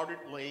started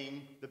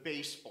laying the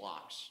base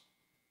blocks.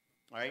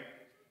 All right?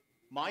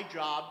 My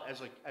job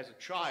as a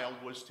child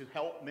was to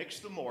help mix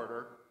the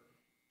mortar,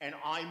 and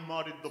I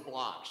mudded the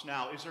blocks.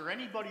 Now, is there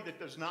anybody that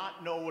does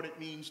not know what it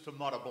means to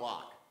mud a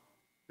block?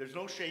 There's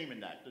no shame in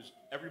that. Does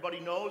everybody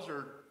knows,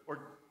 or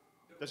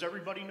does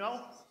everybody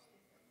know?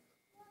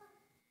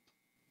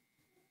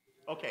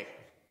 Okay.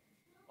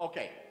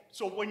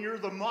 So when you're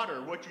the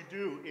mudder, what you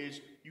do is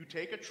you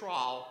take a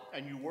trowel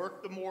and you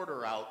work the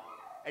mortar out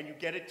and you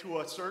get it to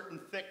a certain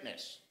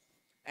thickness.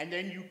 And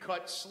then you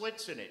cut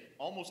slits in it,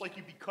 almost like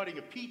you'd be cutting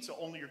a pizza,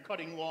 only you're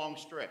cutting long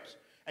strips.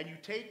 And you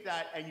take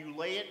that and you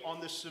lay it on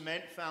the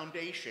cement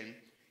foundation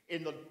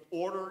in the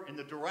order, in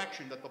the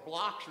direction that the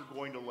blocks are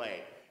going to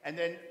lay. And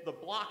then the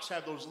blocks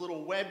have those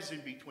little webs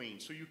in between.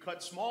 So you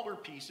cut smaller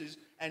pieces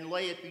and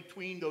lay it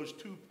between those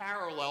two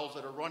parallels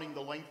that are running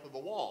the length of the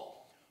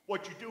wall.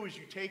 What you do is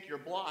you take your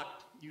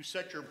block, you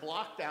set your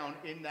block down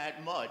in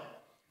that mud,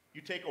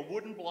 you take a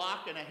wooden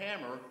block and a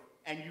hammer,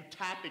 and you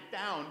tap it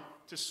down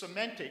to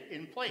cement it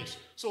in place.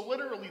 So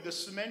literally the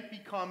cement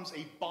becomes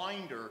a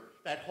binder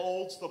that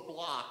holds the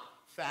block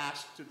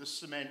fast to the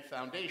cement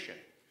foundation.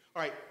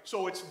 All right,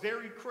 so it's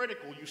very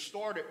critical. You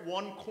start at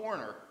one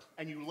corner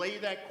and you lay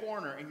that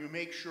corner and you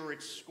make sure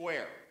it's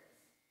square.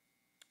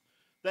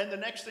 Then the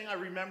next thing I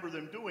remember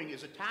them doing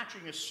is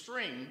attaching a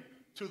string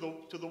to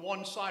the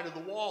one side of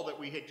the wall that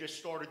we had just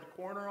started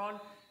the corner on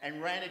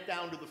and ran it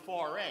down to the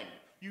far end.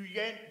 You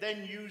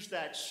then use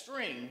that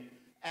string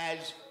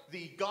as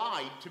the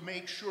guide to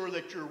make sure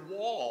that your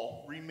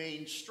wall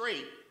remained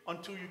straight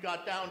until you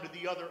got down to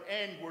the other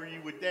end, where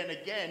you would then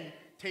again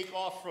take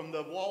off from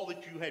the wall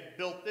that you had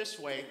built this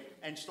way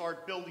and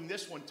start building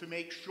this one to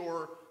make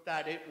sure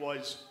that it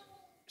was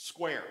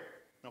square,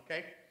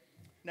 okay?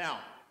 Now,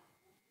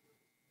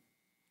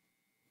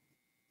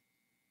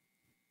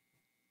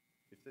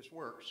 if this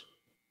works,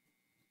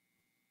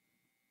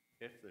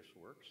 if this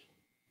works,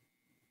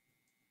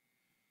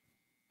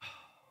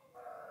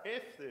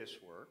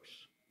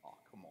 oh,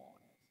 come on.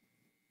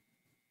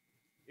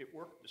 It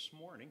worked this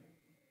morning.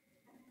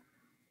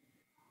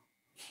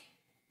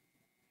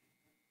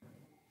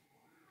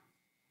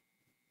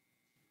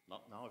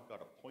 Now I've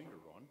got a pointer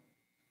on.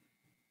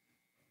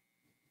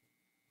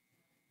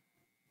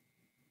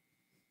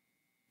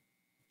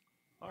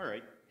 All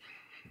right.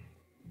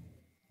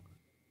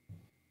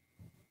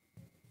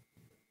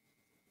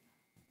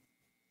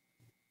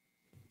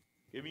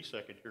 Give me a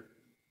second here.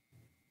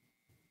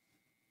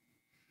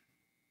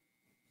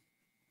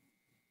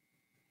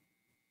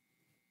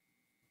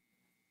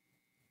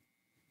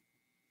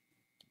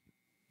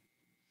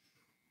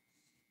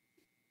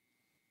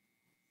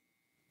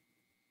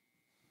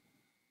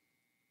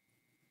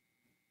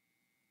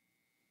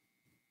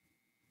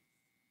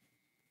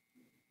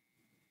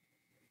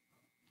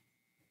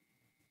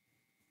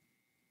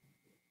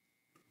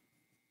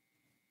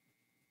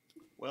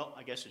 Well,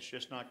 I guess it's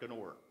just not going to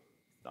work.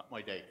 Not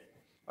my day.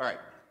 All right.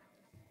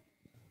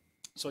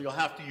 So you'll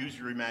have to use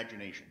your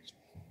imaginations.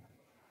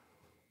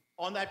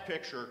 On that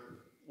picture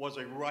was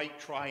a right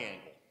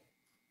triangle.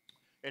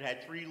 It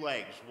had three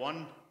legs,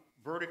 one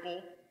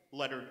vertical,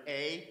 lettered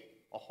A,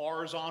 a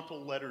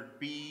horizontal, lettered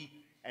B,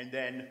 and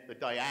then the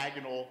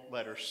diagonal,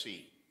 letter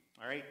C.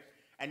 All right?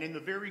 And in the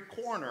very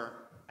corner,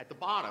 at the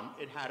bottom,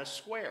 it had a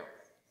square.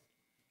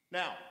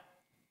 Now,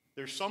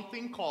 there's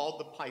something called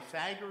the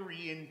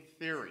Pythagorean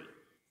theory.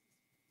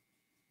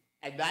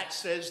 And that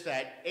says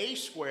that A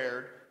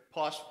squared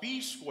plus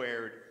B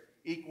squared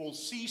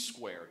equals C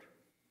squared.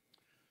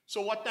 So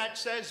what that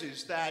says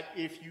is that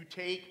if you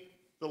take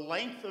the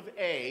length of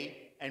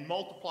A and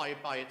multiply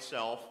it by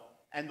itself,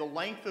 and the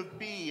length of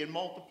B and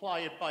multiply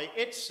it by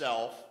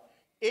itself,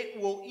 it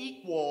will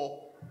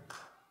equal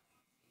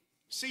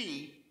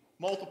C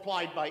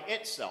multiplied by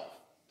itself.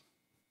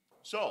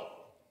 So,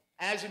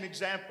 as an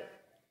example,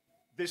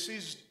 this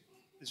is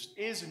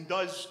and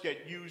does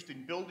get used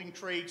in building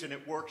trades, and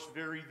it works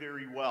very,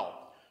 very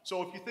well.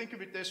 So if you think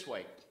of it this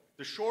way,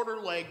 the shorter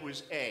leg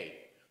was A.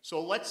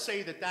 So let's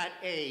say that that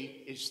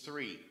A is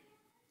 3.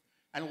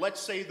 And let's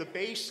say the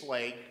base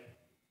leg,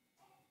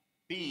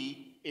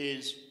 B,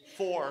 is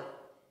 4,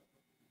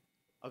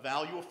 a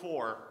value of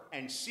 4,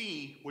 and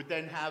C would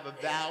then have a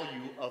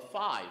value of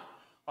 5.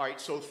 All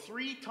right, so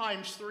 3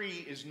 times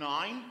 3 is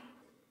 9,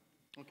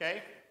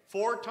 okay?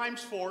 4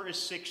 times 4 is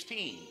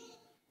 16.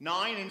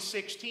 9 and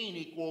 16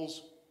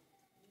 equals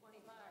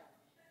 25.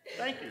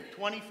 Thank you,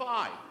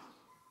 25.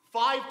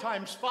 5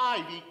 times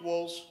 5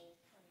 equals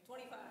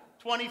 25.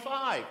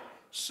 25.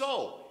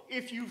 So,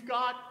 if you've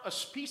got a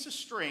piece of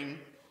string,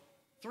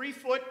 3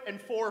 foot and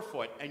 4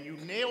 foot, and you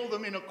nail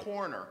them in a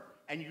corner,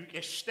 and you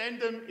extend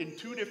them in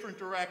 2 different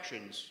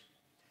directions,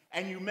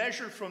 and you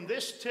measure from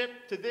this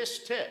tip to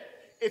this tip,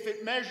 if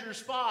it measures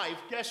 5,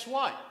 guess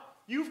what?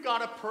 You've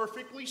got a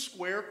perfectly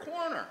square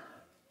corner.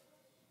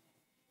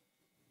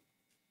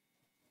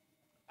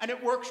 And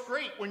it works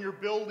great when you're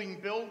building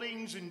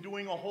buildings and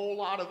doing a whole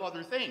lot of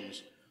other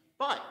things.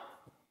 But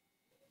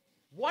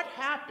what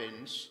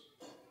happens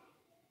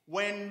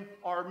when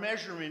our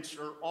measurements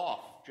are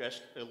off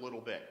just a little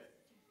bit?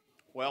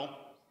 Well,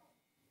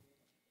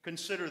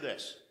 consider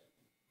this.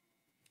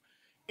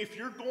 If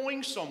you're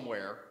going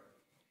somewhere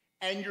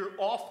and you're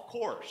off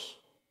course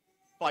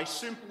by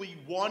simply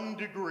 1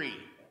 degree,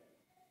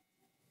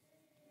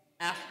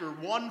 after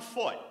 1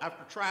 foot,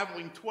 after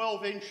traveling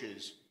 12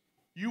 inches,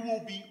 you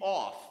will be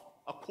off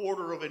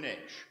 1/4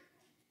 inch.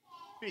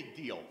 Big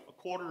deal,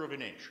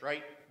 1/4 inch,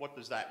 right? What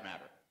does that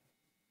matter?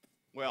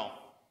 Well,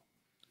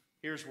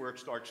 here's where it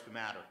starts to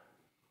matter.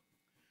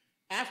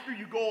 After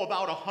you go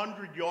about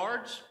 100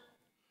 yards,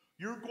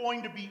 you're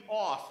going to be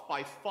off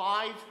by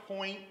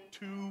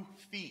 5.2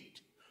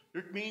 feet.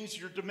 It means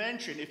your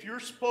dimension. If you're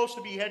supposed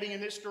to be heading in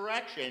this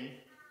direction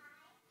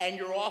and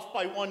you're off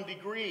by 1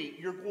 degree,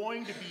 you're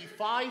going to be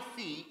 5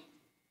 feet,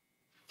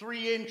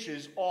 3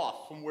 inches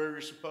off from where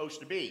you're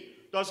supposed to be.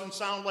 Doesn't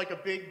sound like a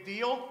big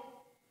deal?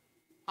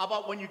 How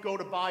about when you go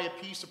to buy a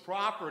piece of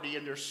property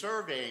and they're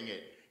surveying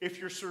it? If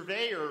your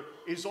surveyor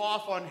is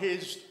off on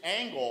his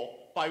angle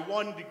by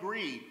 1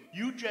 degree,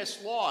 you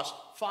just lost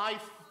 5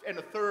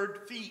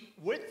 1/3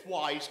 feet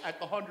widthwise at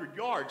the 100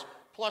 yards,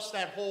 plus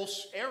that whole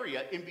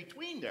area in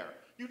between there.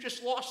 You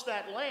just lost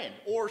that land,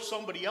 or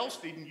somebody else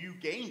did and you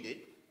gained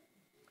it.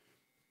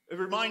 It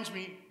reminds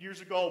me,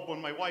 years ago, when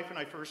my wife and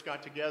I first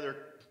got together,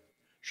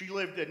 she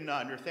lived in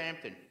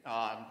Northampton,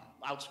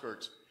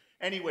 outskirts.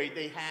 Anyway,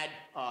 they had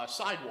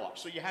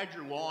sidewalks. So you had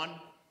your lawn,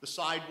 the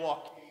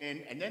sidewalk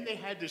in, and then they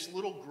had this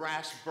little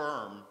grass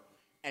berm,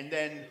 and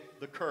then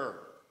the curb.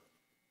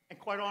 And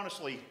quite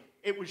honestly,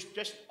 it was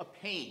just a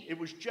pain. It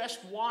was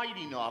just wide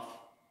enough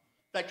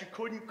that you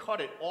couldn't cut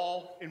it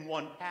all in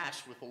one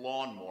pass with a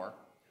lawnmower.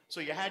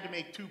 So you had to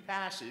make 2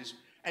 passes,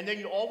 and then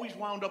you always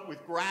wound up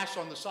with grass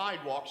on the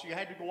sidewalk, so you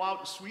had to go out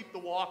and sweep the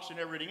walks and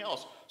everything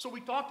else. So we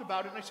talked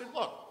about it, and I said,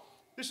 look,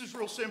 this is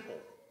real simple.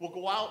 We'll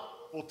go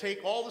out, we'll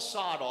take all the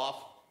sod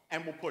off,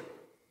 and we'll put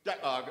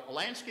a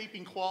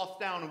landscaping cloth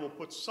down, and we'll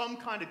put some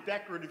kind of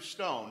decorative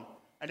stone,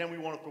 and then we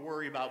won't have to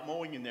worry about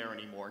mowing in there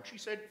anymore. And she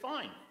said,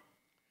 fine.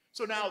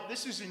 So now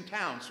this is in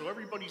town, so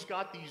everybody's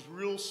got these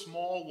real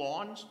small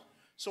lawns.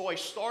 So I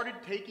started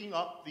taking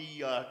up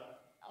the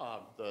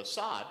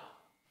sod,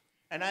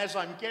 and as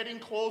I'm getting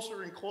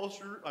closer and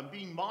closer, I'm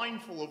being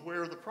mindful of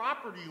where the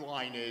property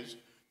line is.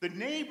 The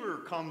neighbor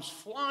comes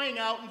flying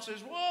out and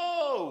says,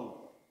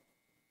 whoa,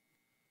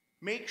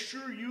 make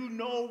sure you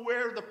know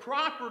where the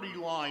property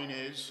line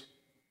is.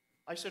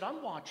 I said,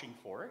 I'm watching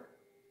for it.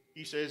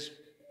 He says,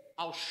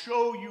 I'll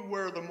show you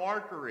where the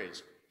marker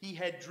is. He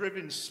had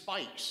driven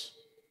spikes,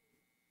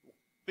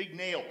 big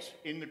nails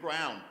in the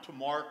ground to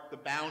mark the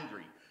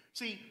boundary.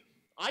 See,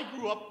 I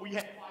grew up, we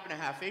had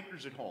 5.5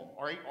 acres at home,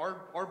 all right?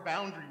 Our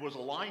boundary was a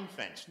line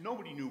fence.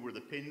 Nobody knew where the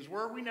pins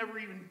were. We never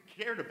even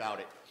cared about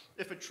it.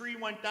 If a tree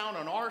went down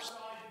on our side,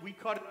 we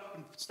cut it up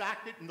and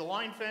stacked it in the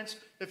line fence.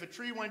 If a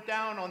tree went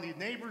down on the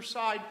neighbor's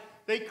side,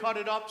 they cut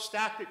it up,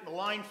 stacked it in the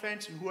line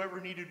fence, and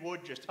whoever needed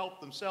wood just helped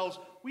themselves.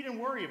 We didn't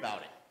worry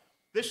about it.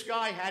 This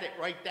guy had it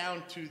right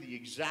down to the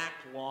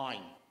exact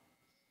line.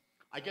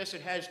 I guess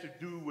it has to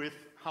do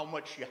with how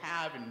much you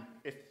have, and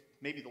if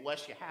maybe the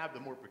less you have, the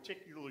more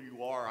particular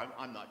you are.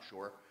 I'm not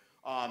sure.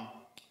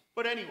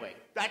 But anyway,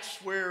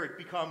 that's where it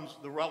becomes,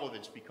 the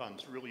relevance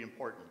becomes really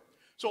important.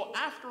 So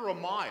after a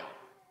mile,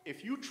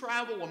 if you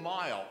travel a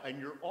mile and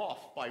you're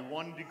off by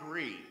 1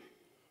 degree,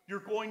 you're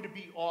going to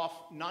be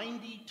off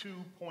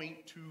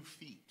 92.2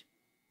 feet.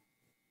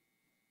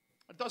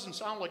 It doesn't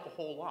sound like a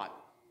whole lot.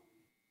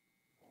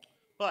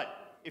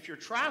 But if you're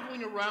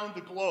traveling around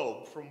the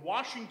globe from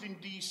Washington,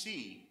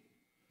 D.C.,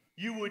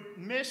 you would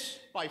miss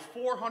by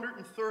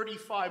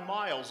 435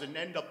 miles and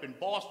end up in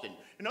Boston.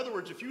 In other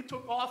words, if you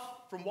took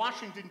off from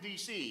Washington,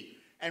 D.C.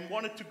 and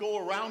wanted to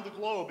go around the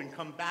globe and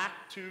come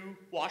back to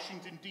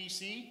Washington,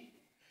 D.C.,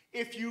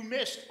 if you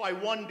missed by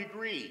 1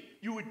 degree,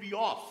 you would be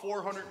off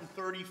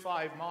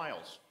 435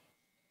 miles.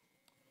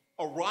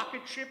 A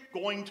rocket ship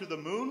going to the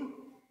moon,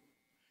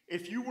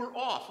 if you were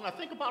off, now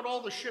think about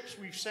all the ships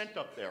we've sent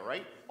up there,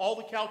 right? All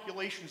the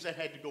calculations that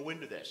had to go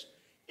into this.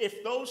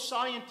 If those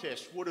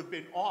scientists would have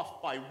been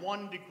off by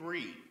 1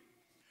 degree,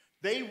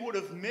 they would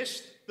have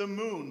missed the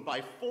moon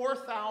by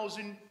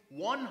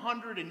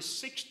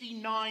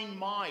 4,169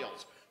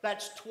 miles.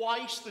 That's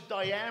twice the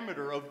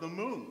diameter of the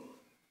moon.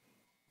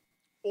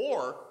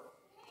 Or,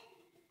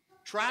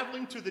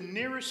 traveling to the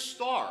nearest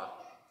star,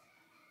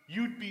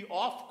 you'd be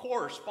off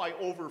course by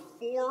over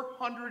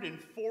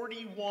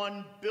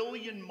 441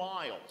 billion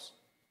miles,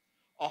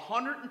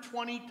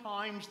 120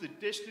 times the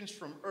distance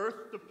from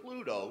Earth to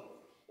Pluto,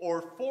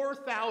 or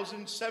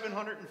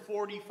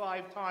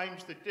 4,745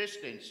 times the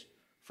distance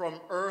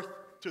from Earth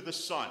to the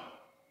Sun.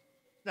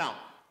 Now,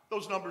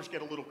 those numbers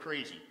get a little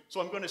crazy,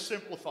 so I'm going to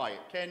simplify it.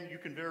 Ken, you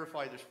can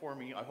verify this for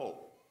me, I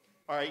hope.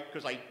 All right,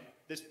 because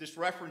this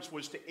reference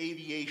was to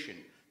aviation.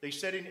 They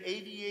said in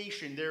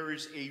aviation there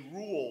is a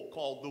rule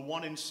called the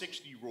 1 in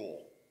 60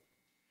 rule.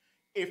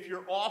 If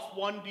you're off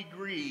 1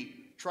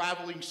 degree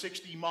traveling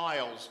 60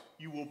 miles,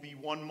 you will be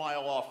 1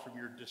 mile off from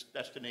your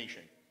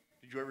destination.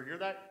 Did you ever hear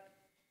that?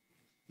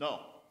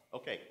 No?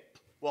 Okay.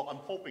 Well, I'm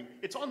hoping.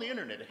 It's on the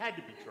internet. It had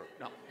to be true.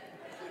 No.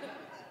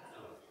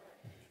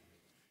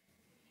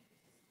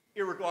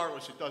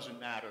 Irregardless, it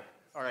doesn't matter.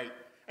 All right?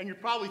 And you're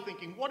probably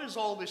thinking, what does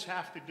all this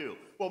have to do?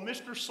 Well,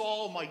 Mr.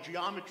 Saul, my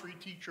geometry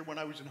teacher when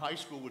I was in high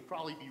school, would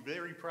probably be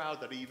very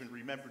proud that I even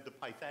remembered the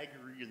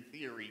Pythagorean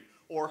theory,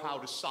 or how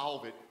to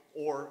solve it,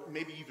 or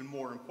maybe even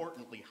more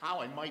importantly,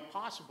 how I might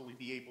possibly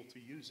be able to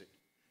use it.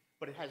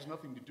 But it has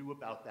nothing to do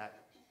about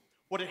that.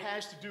 What it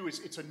has to do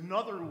is it's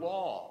another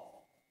law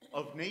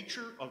of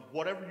nature, of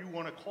whatever you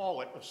want to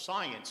call it, of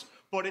science,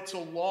 but it's a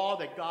law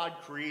that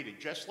God created.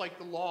 Just like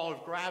the law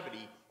of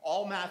gravity,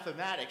 all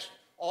mathematics,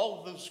 all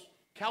of those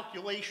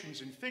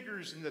calculations and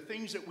figures and the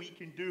things that we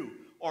can do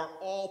are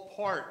all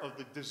part of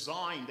the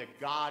design that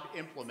God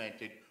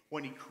implemented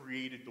when he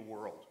created the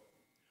world.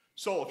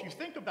 So if you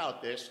think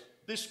about this,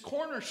 this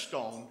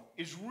cornerstone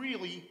is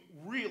really,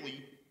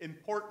 really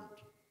important.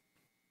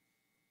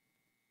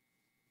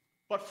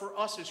 But for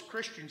us as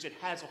Christians, it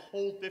has a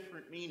whole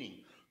different meaning.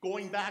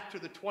 Going back to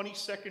the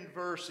 22nd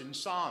verse in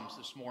Psalms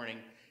this morning,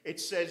 it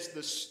says,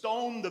 the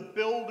stone the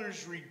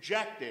builders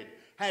rejected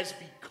has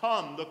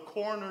become the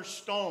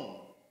cornerstone.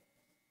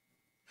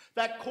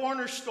 That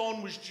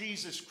cornerstone was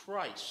Jesus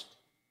Christ.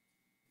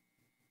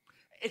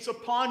 It's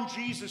upon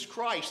Jesus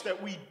Christ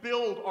that we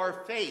build our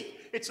faith.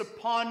 It's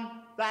upon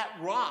that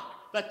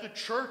rock that the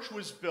church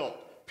was built.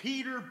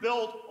 Peter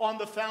built on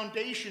the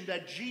foundation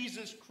that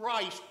Jesus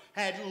Christ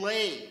had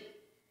laid.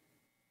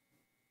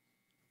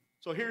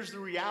 So here's the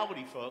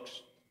reality,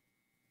 folks.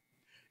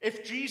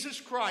 If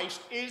Jesus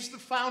Christ is the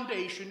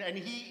foundation and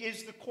he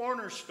is the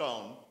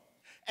cornerstone,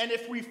 and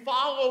if we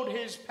followed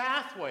his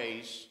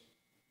pathways,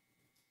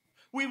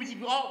 we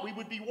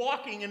would be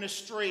walking in a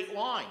straight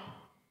line.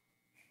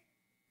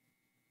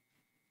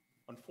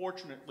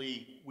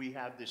 Unfortunately, we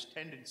have this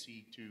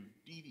tendency to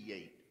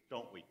deviate,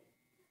 don't we?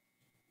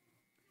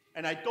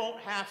 And I don't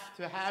have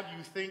to have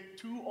you think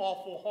too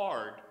awful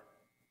hard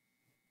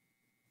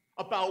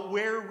about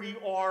where we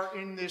are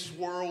in this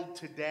world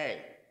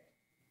today.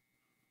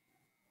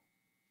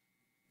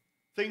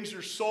 Things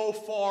are so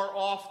far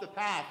off the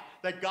path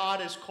that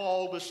God has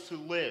called us to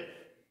live.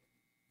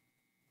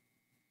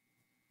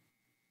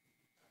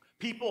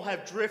 People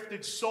have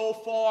drifted so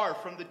far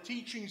from the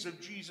teachings of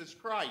Jesus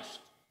Christ,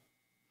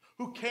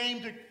 who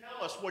came to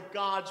tell us what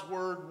God's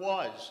word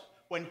was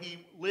when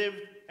he lived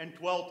and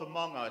dwelt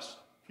among us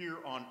here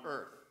on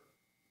earth.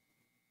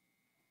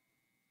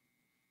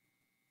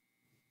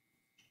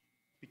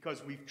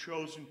 Because we've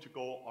chosen to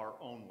go our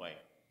own way.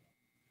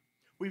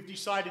 We've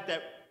decided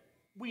that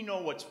we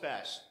know what's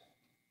best.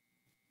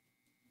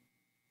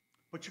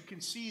 But you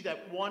can see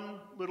that one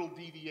little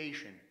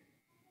deviation,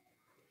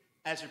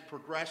 as it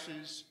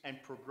progresses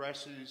and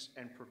progresses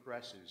and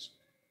progresses,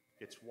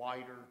 gets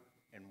wider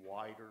and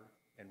wider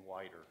and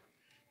wider.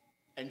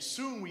 And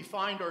soon we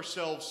find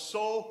ourselves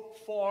so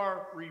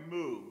far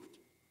removed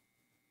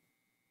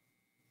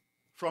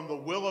from the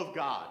will of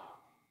God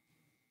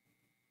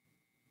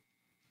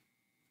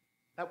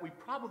that we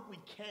probably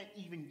can't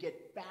even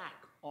get back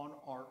on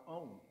our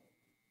own.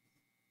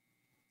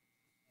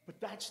 But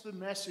that's the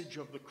message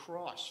of the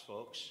cross,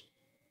 folks.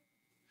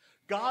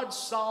 God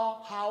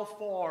saw how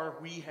far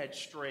we had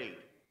strayed.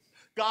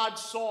 God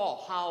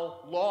saw how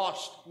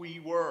lost we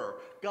were.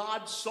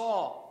 God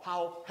saw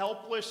how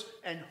helpless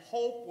and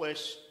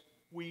hopeless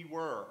we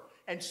were.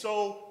 And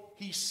so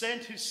he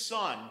sent his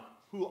son,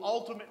 who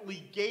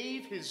ultimately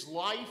gave his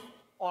life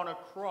on a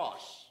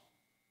cross,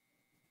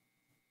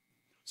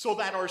 so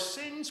that our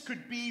sins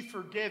could be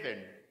forgiven,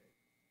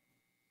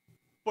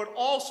 but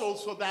also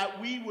so that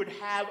we would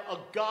have a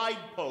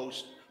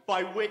guidepost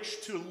by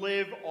which to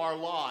live our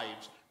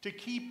lives, to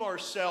keep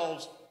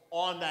ourselves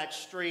on that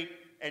straight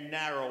and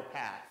narrow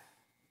path.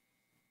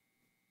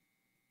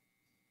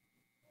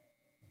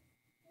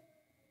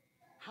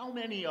 How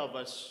many of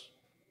us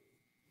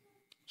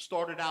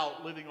started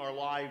out living our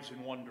lives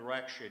in one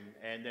direction,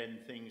 and then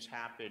things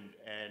happened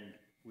and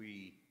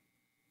we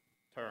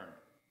turned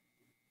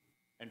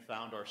and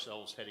found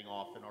ourselves heading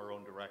off in our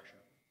own direction?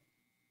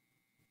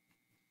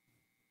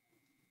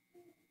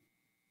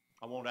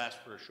 I won't ask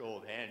for a show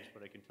of hands,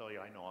 but I can tell you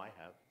I know I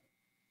have.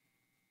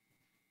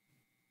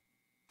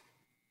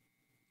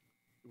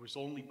 It was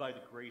only by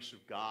the grace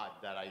of God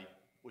that I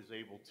was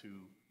able to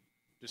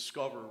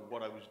discover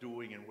what I was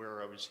doing and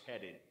where I was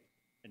headed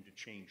and to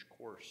change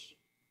course.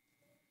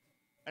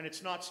 And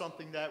it's not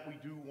something that we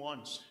do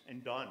once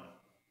and done.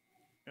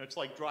 You know, it's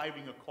like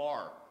driving a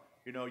car.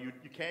 You know, you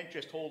can't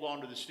just hold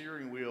on to the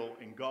steering wheel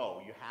and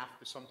go. You have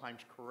to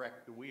sometimes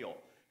correct the wheel.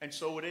 And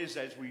so it is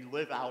as we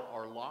live out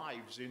our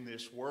lives in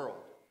this world.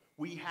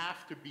 We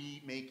have to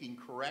be making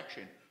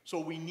correction. So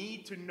we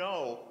need to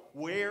know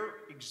where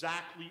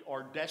exactly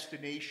our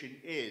destination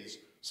is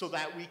so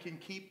that we can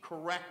keep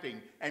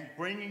correcting and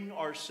bringing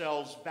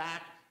ourselves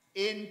back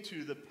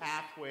into the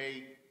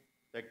pathway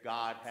that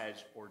God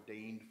has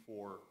ordained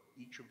for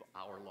each of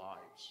our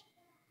lives.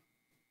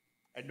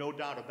 And no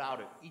doubt about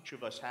it, each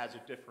of us has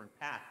a different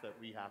path that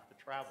we have to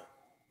travel.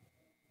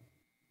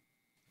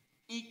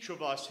 Each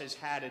of us has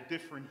had a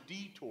different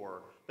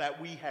detour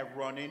that we have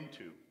run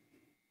into.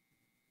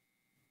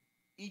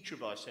 Each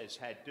of us has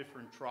had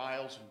different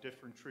trials and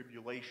different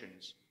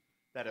tribulations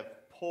that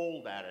have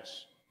pulled at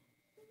us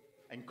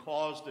and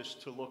caused us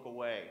to look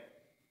away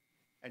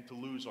and to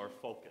lose our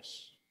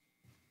focus.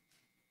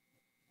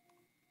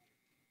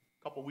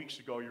 A couple weeks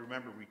ago, you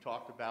remember we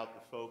talked about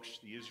the folks,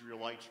 the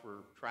Israelites were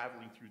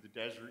traveling through the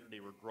desert, and they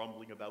were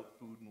grumbling about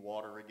food and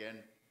water again.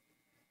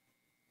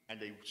 And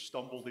they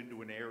stumbled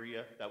into an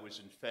area that was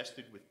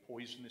infested with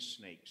poisonous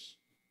snakes.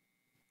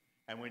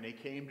 And when they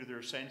came to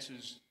their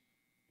senses,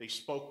 they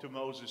spoke to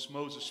Moses.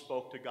 Moses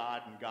spoke to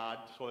God, and God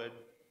said,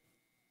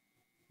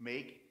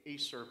 "Make a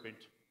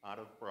serpent out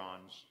of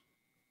bronze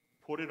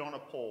put it on a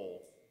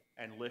pole,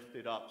 and lift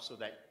it up so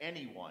that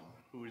anyone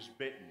who is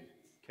bitten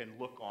can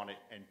look on it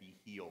and be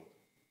healed.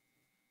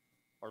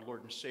 Our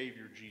Lord and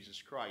Savior,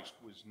 Jesus Christ,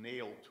 was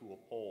nailed to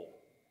a pole,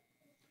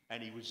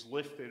 and he was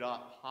lifted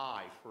up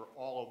high for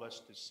all of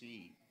us to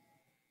see.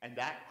 And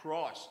that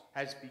cross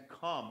has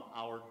become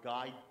our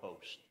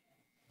guidepost.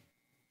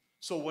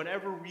 So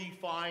whenever we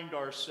find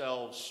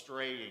ourselves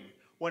straying,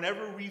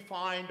 whenever we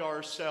find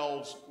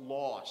ourselves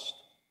lost,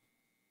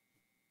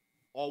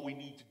 all we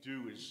need to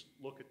do is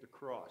look at the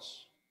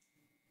cross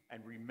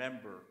and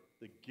remember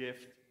the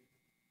gift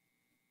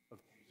of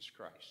Jesus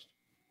Christ,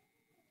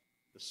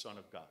 the Son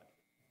of God.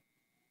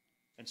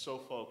 And so,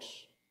 folks,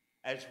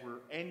 as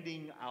we're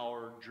ending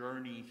our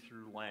journey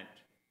through Lent,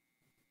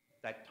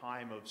 that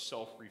time of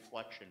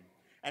self-reflection,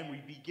 and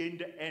we begin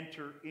to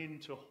enter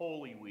into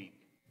Holy Week,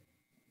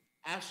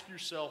 ask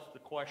yourself the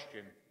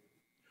question,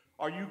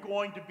 are you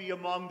going to be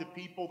among the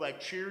people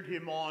that cheered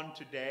him on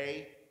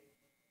today,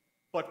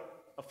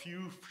 but a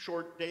few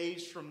short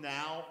days from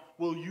now,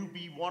 will you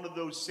be one of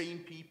those same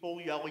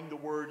people yelling the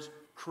words,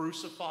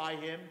 "Crucify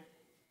him"?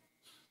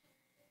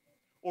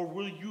 Or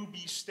will you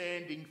be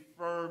standing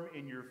firm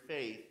in your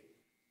faith,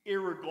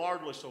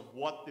 irregardless of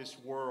what this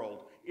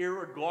world,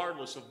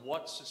 irregardless of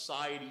what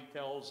society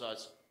tells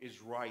us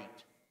is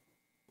right?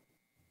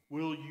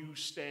 Will you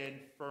stand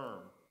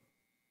firm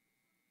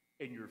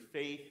in your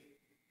faith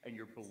and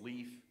your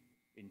belief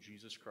in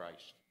Jesus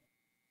Christ?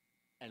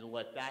 And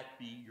let that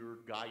be your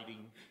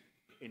guiding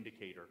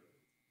indicator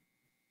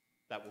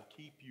that will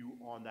keep you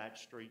on that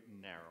straight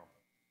and narrow.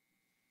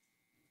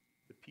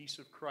 The peace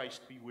of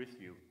Christ be with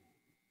you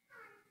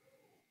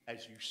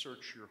as you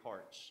search your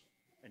hearts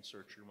and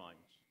search your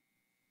minds.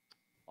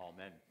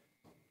 Amen.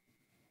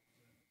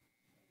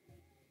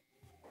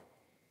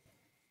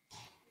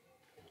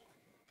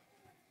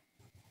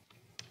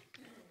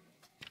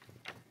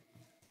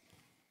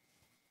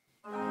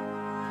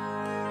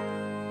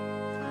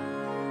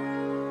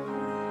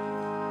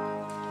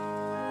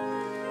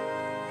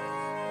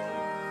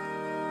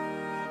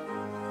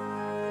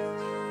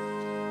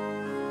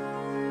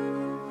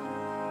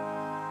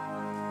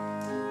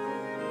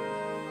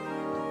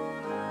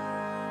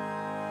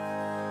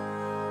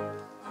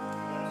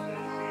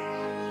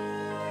 Blessed Jesus,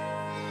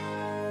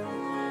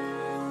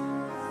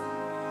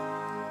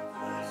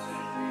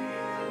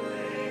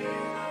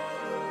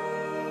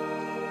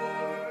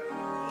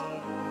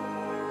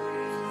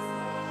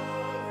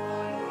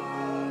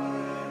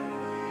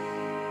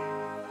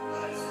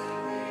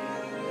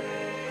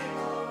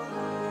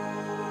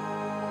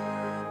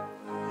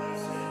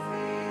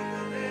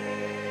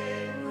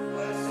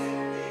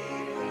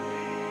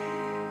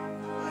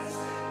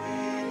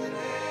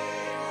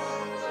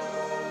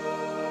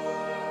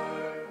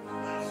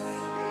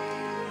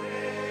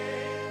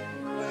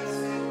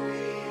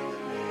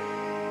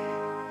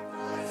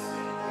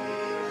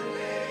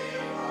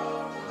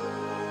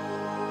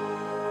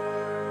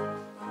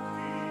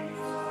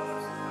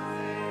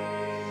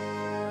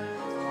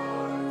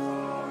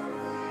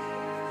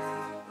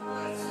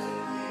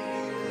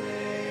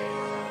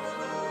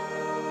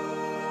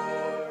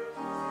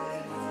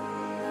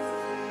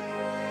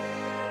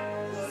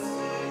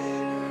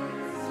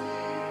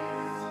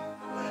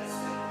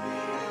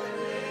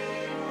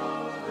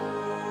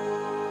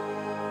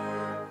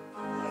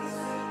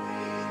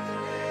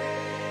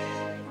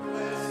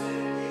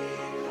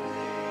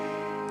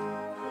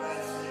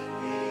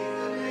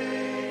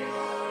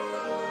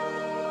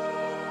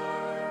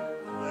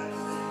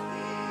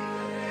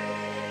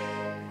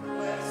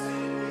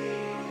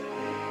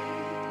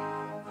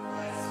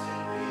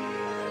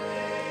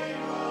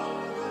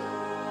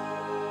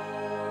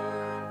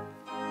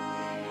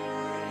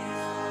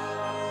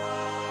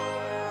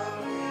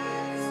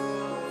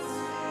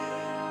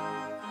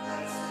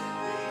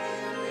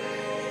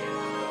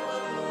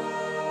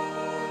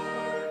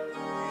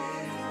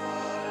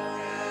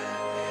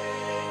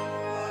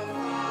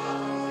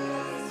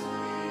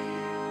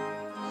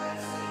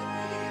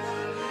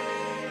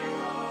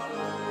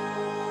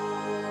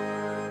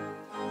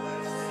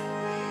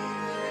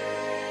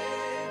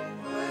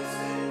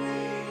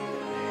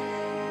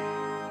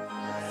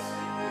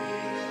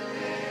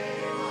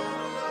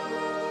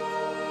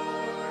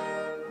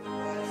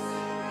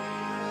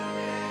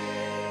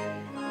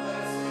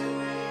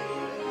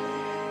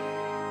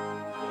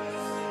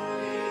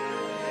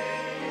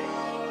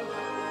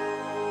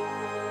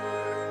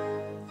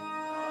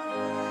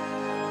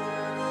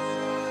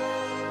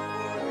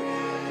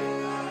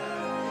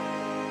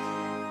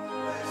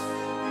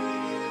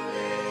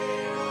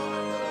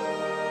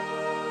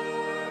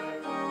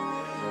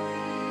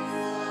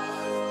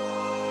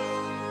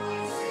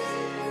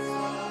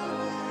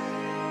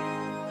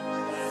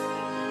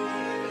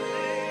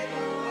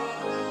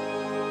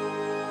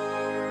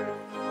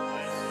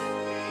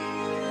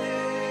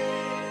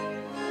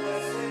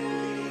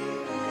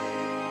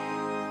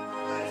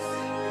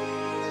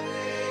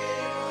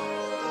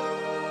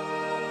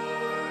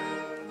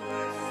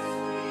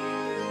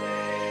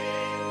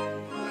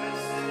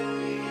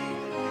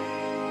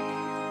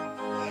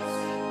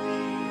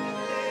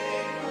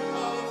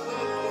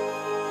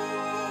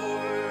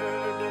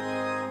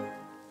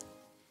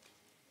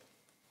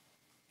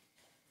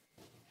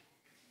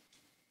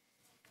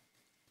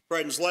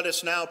 Friends, let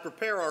us now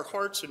prepare our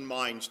hearts and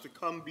minds to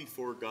come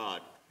before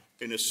God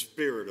in a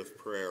spirit of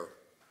prayer.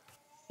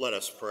 Let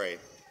us pray.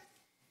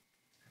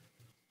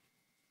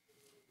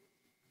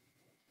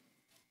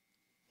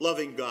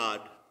 Loving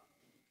God,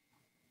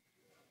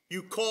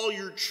 you call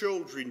your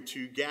children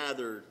to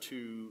gather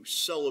to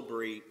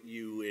celebrate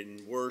you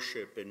in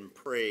worship and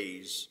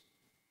praise.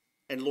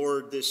 And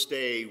Lord, this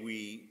day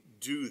we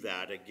do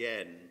that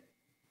again.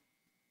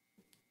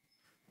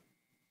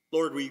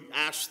 Lord, we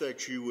ask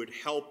that you would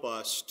help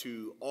us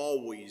to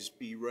always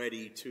be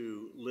ready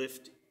to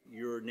lift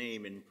your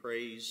name in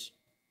praise,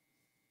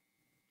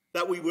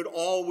 that we would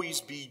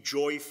always be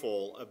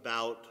joyful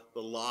about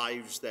the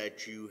lives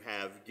that you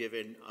have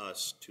given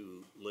us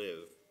to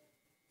live.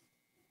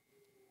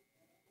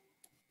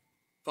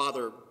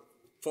 Father,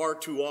 far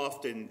too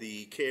often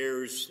the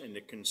cares and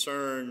the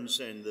concerns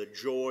and the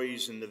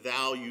joys and the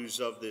values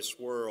of this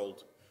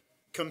world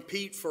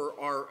compete for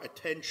our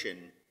attention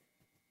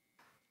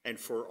and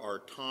for our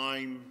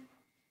time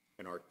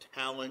and our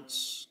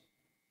talents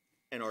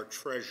and our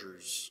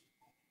treasures.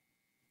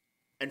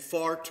 And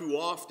far too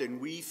often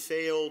we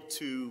fail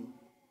to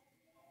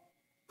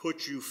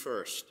put you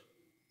first.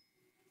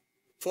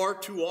 Far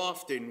too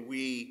often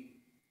we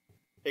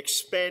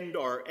expend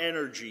our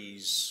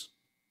energies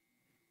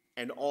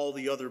and all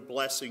the other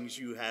blessings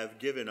you have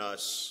given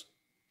us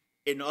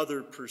in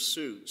other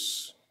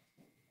pursuits.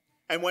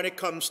 And when it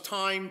comes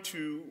time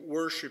to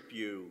worship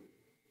you,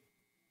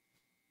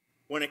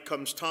 when it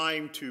comes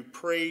time to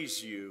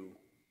praise you,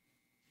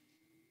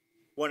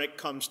 when it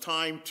comes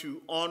time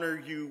to honor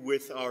you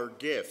with our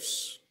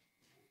gifts,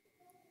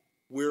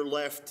 we're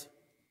left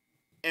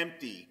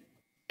empty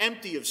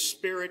of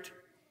spirit,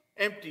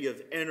 empty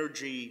of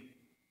energy,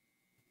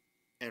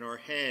 and our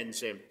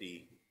hands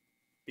empty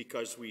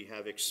because we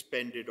have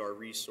expended our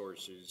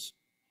resources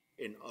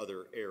in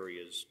other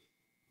areas.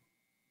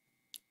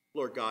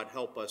 Lord God,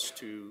 help us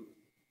to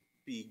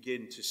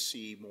begin to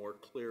see more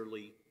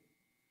clearly.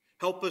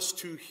 Help us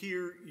to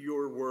hear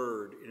your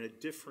word in a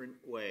different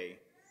way.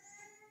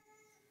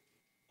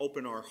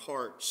 Open our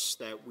hearts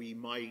that we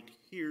might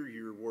hear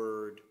your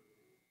word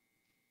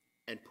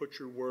and put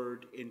your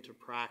word into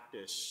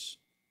practice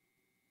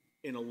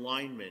in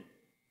alignment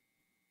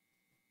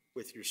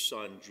with your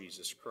Son,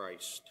 Jesus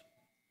Christ.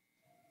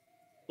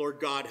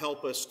 Lord God,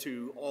 help us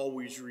to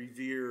always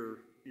revere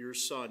your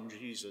Son,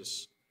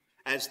 Jesus,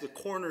 as the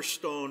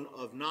cornerstone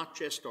of not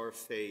just our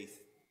faith,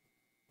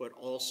 but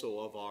also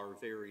of our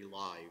very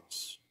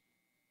lives.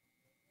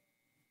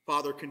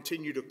 Father,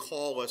 continue to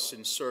call us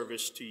in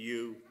service to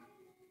you.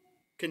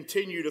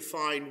 Continue to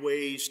find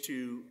ways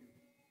to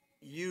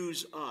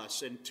use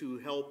us and to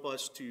help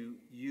us to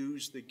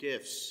use the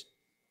gifts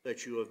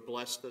that you have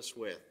blessed us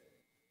with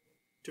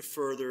to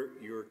further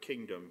your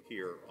kingdom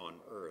here on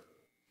earth.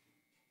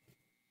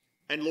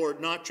 And Lord,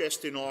 not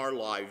just in our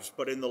lives,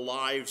 but in the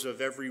lives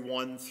of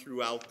everyone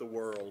throughout the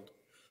world.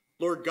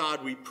 Lord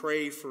God, we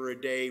pray for a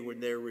day when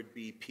there would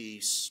be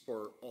peace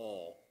for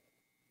all,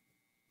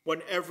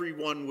 when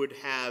everyone would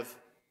have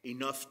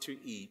enough to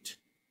eat,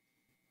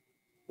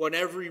 when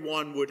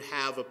everyone would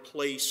have a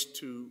place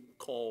to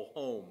call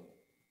home,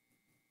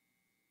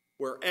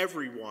 where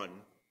everyone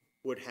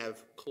would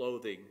have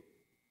clothing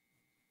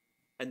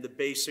and the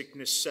basic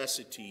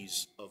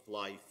necessities of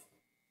life.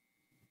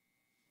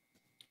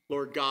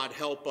 Lord God,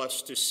 help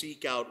us to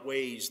seek out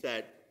ways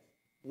that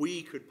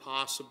we could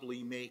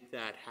possibly make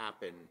that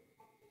happen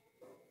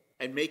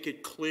and make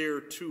it clear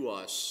to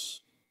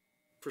us,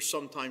 for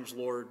sometimes,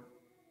 Lord,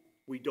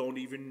 we don't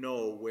even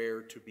know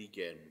where to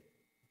begin.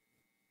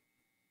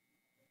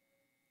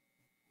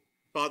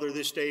 Father,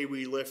 this day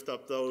we lift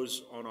up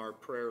those on our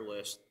prayer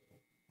list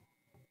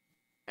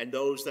and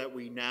those that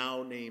we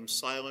now name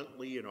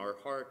silently in our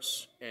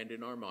hearts and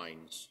in our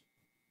minds.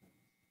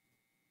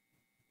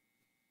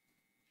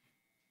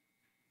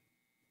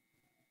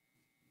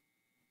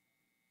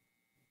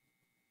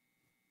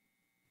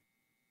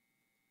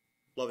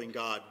 Loving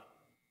God,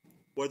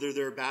 whether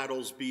their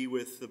battles be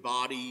with the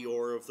body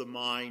or of the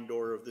mind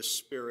or of the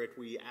spirit,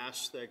 we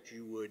ask that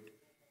you would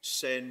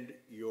send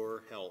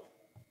your help.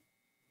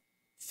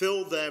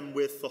 Fill them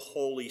with the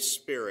Holy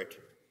Spirit,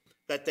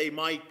 that they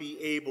might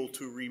be able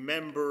to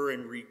remember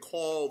and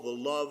recall the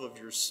love of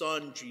your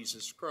Son,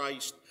 Jesus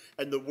Christ,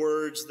 and the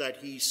words that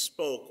he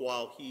spoke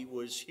while he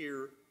was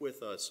here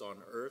with us on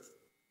earth.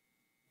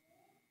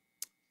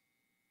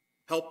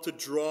 Help to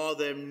draw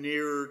them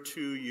nearer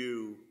to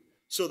you,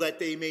 so that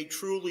they may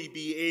truly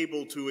be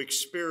able to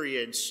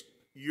experience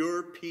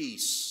your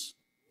peace,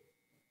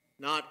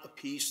 not a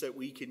peace that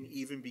we can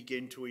even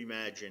begin to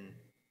imagine,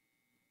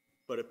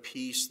 but a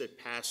peace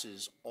that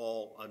passes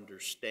all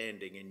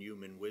understanding and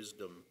human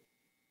wisdom.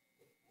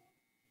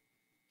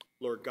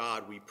 Lord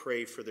God, we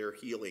pray for their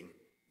healing.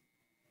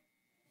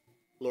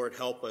 Lord,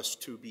 help us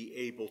to be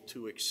able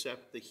to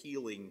accept the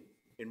healing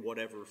in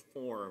whatever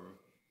form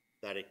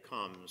that it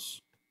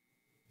comes.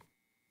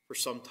 For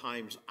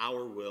sometimes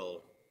our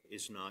will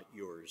is not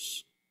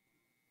yours.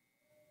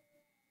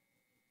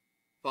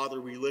 Father,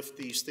 we lift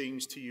these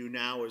things to you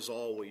now as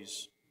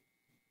always.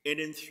 in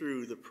and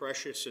through the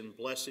precious and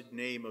blessed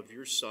name of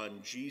your Son,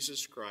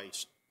 Jesus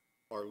Christ,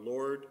 our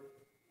Lord,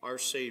 our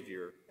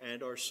Savior,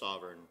 and our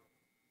Sovereign,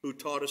 who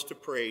taught us to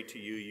pray to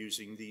you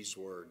using these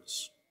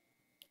words.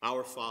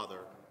 Our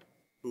Father,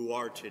 who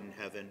art in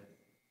heaven,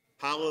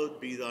 hallowed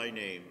be thy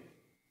name.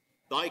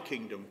 Thy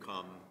kingdom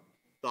come,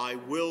 thy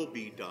will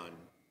be done,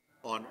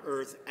 on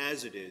earth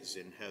as it is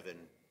in heaven.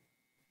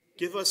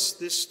 Give us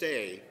this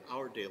day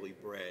our daily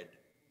bread,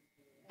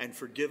 and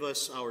forgive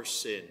us our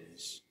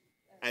sins,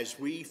 as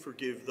we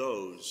forgive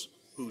those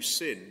who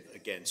sin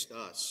against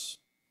us.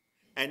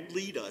 And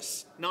lead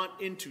us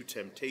not into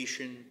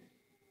temptation,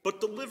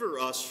 but deliver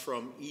us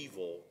from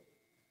evil.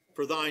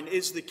 For thine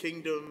is the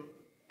kingdom,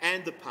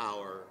 and the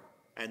power,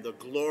 and the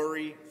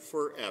glory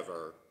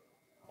forever.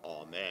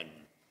 Amen.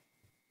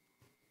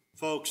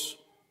 Folks,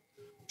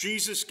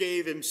 Jesus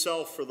gave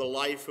himself for the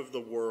life of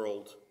the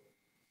world.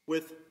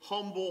 With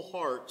humble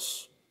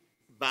hearts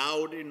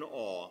bowed in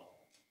awe,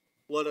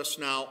 let us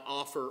now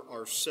offer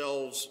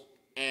ourselves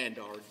and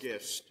our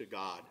gifts to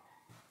God.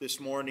 This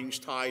morning's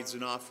tithes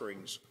and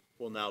offerings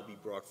will now be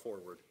brought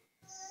forward.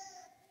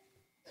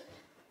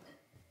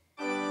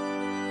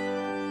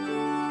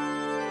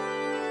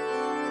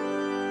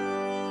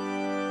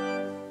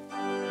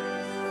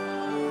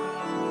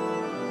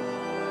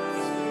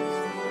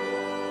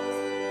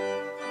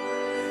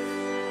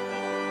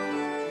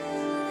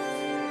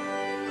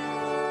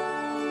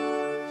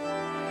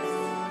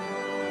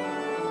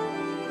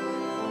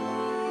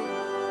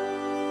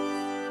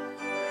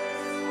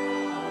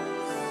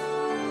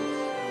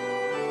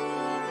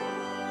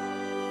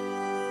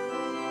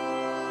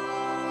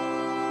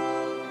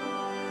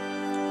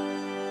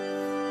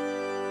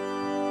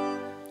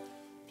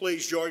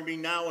 Please join me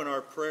now in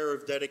our prayer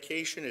of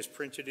dedication as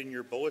printed in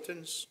your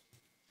bulletins.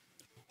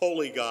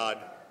 Holy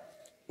God,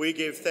 we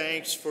give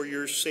thanks for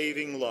your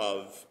saving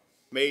love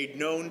made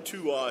known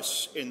to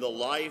us in the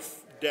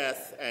life,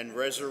 death, and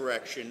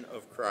resurrection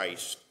of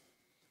Christ.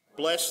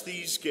 Bless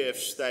these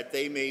gifts that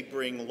they may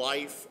bring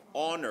life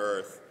on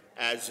earth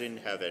as in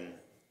heaven.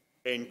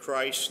 In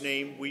Christ's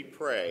name we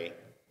pray.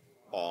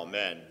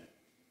 Amen.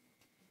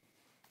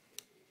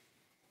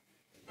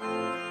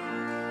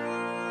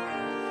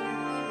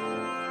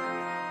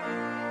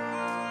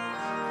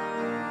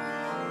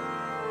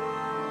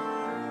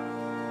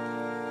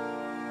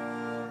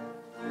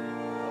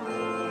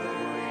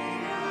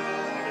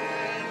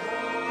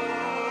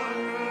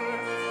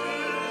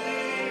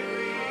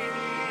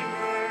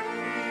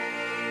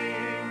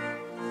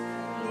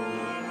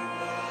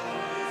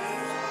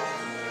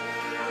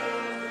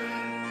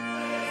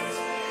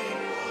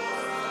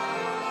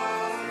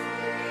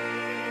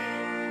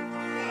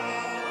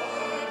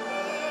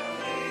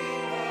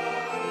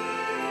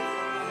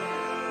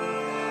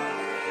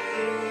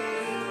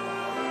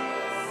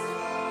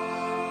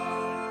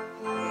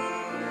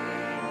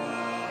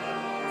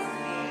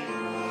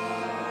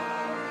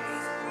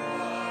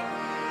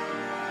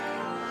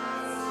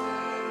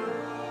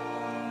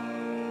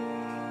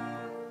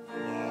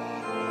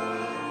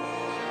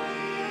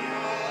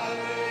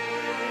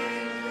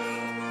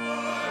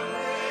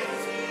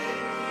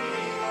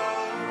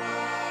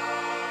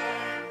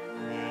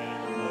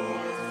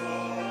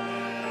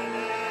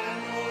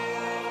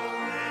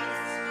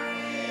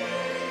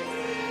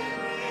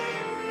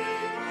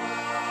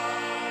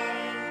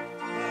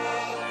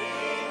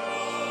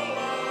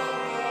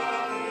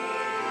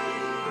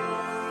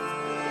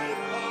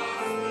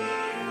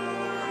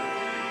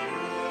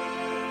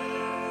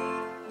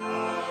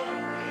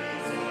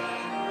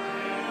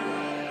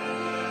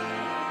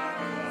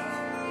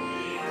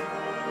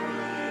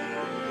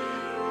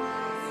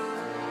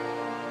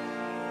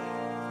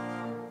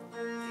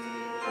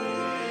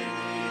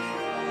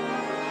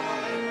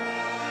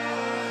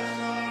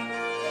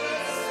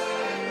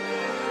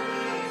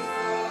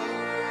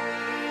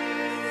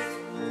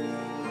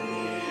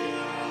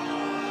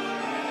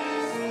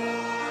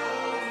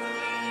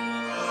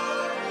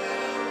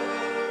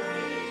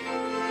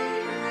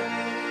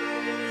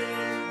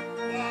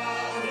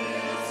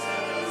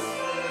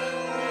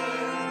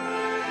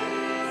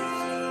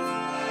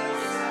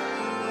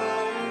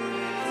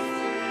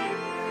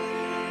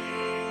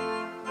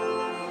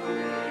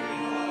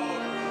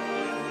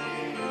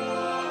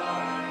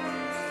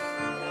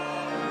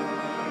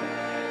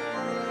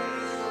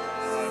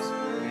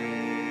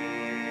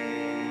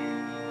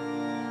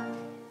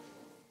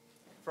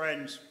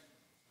 Friends,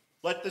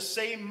 let the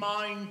same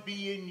mind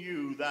be in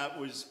you that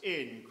was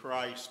in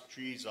Christ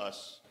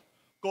Jesus.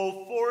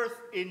 Go forth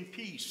in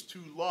peace to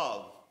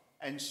love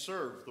and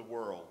serve the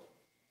world.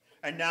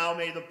 And now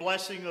may the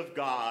blessing of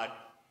God,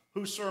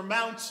 who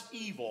surmounts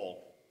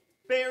evil,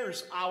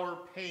 bears our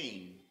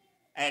pain,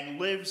 and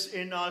lives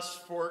in us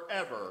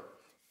forever,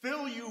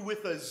 fill you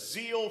with a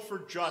zeal for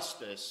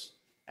justice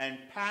and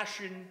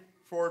passion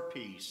for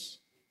peace,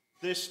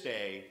 this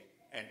day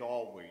and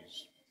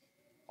always.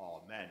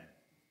 Amen.